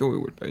better than I thought it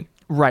would be.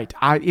 Right.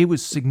 It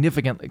was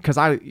significantly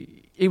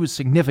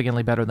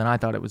better than I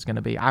thought it was going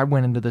to be. I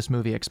went into this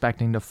movie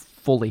expecting to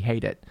fully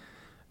hate it.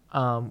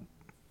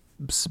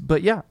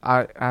 But yeah,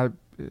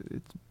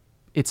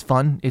 it's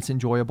fun. It's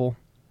enjoyable.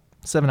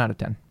 7 out of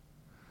 10.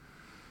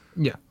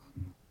 Yeah.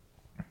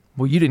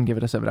 Well, you didn't give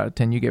it a 7 out of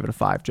 10. You gave it a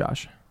 5,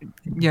 Josh.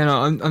 Yeah,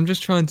 no, I'm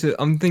just trying to.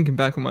 I'm thinking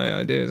back on my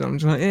ideas. I'm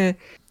just like,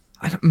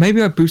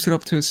 maybe I boosted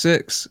up to a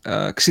 6,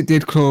 because it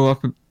did claw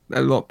up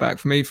a lot back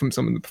for me from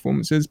some of the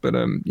performances. But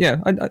yeah,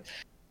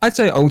 I'd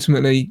say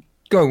ultimately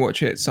go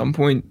watch it at some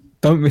point.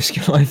 Don't risk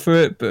your life for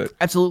it, but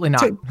absolutely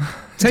not.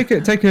 Take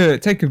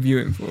a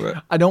viewing for it.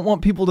 I don't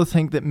want people to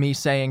think that me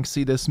saying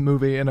see this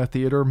movie in a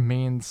theater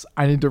means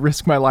I need to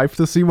risk my life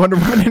to see Wonder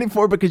Woman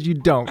 84, because you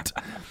don't.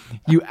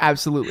 You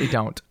absolutely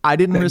don't. I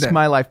didn't risk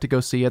my life to go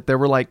see it. There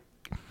were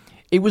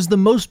it was the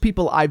most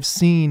people I've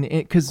seen,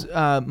 because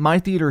my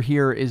theater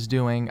here is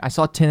doing. I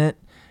saw Tenet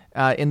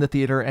in the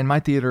theater, and my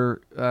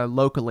theater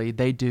locally,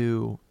 they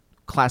do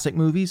classic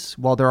movies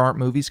while there aren't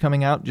movies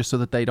coming out, just so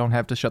that they don't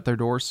have to shut their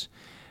doors.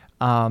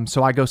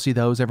 So I go see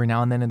those every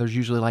now and then, and there's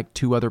usually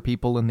 2 other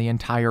people in the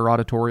entire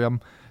auditorium.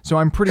 So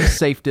I'm pretty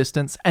safe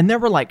distance. And there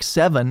were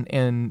 7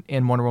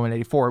 in Wonder Woman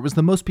 84. It was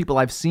the most people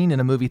I've seen in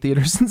a movie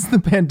theater since the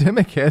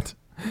pandemic hit.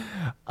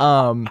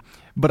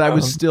 But I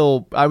was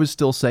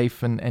still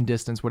safe and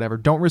distance, whatever.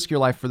 Don't risk your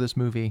life for this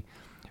movie.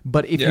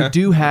 But if you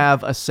do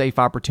have a safe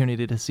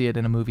opportunity to see it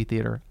in a movie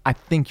theater, I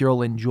think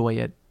you'll enjoy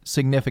it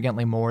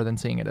significantly more than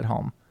seeing it at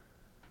home.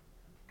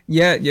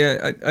 Yeah,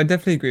 I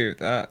definitely agree with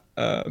that.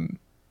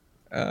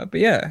 But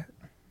yeah,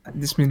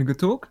 this has been a good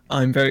talk.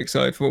 I'm very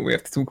excited for what we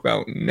have to talk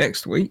about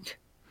next week.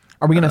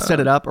 Are we going to set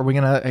it up? Are we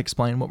going to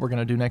explain what we're going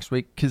to do next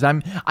week? Because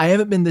I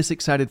haven't been this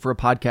excited for a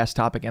podcast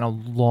topic in a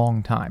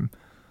long time.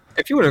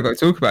 If you want to go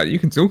talk about it, you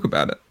can talk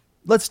about it.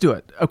 Let's do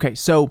it. Okay,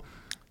 so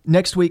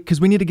next week,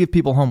 because we need to give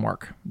people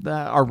homework,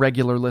 our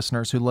regular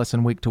listeners who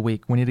listen week to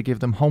week, we need to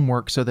give them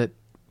homework so that,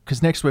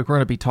 because next week we're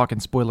going to be talking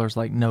spoilers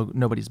like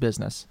nobody's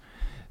business.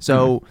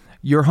 So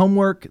your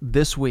homework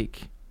this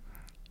week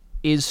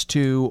is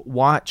to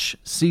watch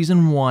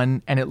season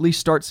 1 and at least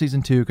start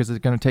season 2, because it's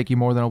going to take you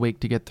more than a week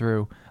to get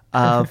through,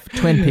 of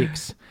Twin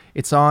Peaks.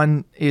 Is it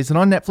on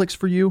Netflix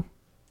for you?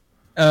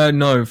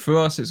 No, for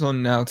us it's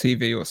on Now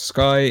TV or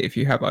Sky if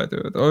you have either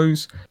of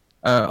those.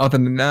 Other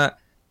than that,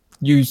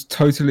 use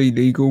totally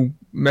legal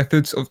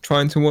methods of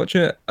trying to watch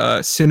it.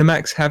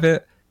 Cinemax have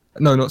it.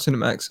 No, not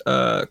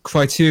Cinemax.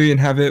 Criterion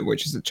have it,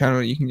 which is a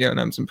channel you can get on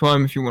Amazon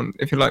Prime if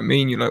you're like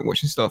me and you like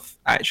watching stuff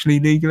actually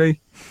legally.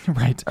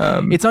 Right.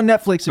 It's on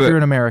Netflix if you're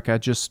in America,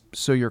 just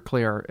so you're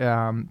clear.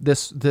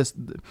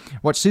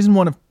 Watch season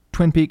 1 of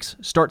Twin Peaks,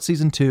 start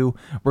season 2.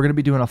 We're going to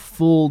be doing a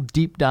full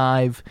deep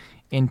dive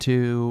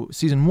into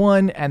season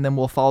 1, and then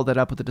we'll follow that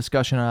up with a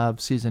discussion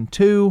of season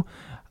 2.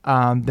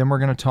 Then we're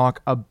going to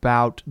talk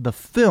about the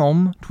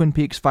film Twin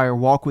Peaks Fire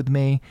Walk with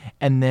Me,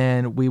 and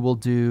then we will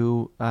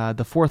do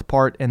the 4th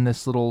part in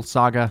this little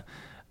saga,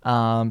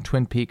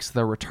 Twin Peaks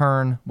The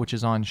Return, which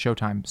is on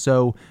Showtime.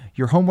 So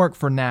your homework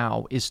for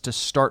now is to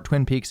start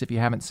Twin Peaks if you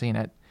haven't seen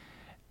it,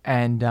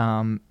 and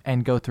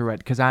go through it,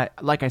 because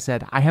like I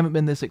said, I haven't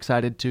been this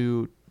excited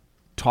to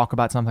talk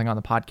about something on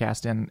the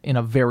podcast in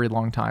a very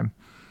long time.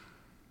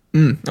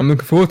 I'm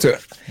looking forward to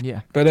it.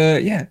 Yeah. But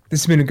this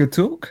has been a good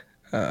talk.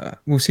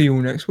 We'll see you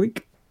all next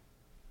week.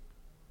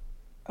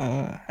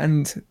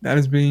 And that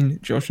has been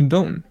Josh and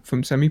Dalton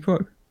from Semi Pro.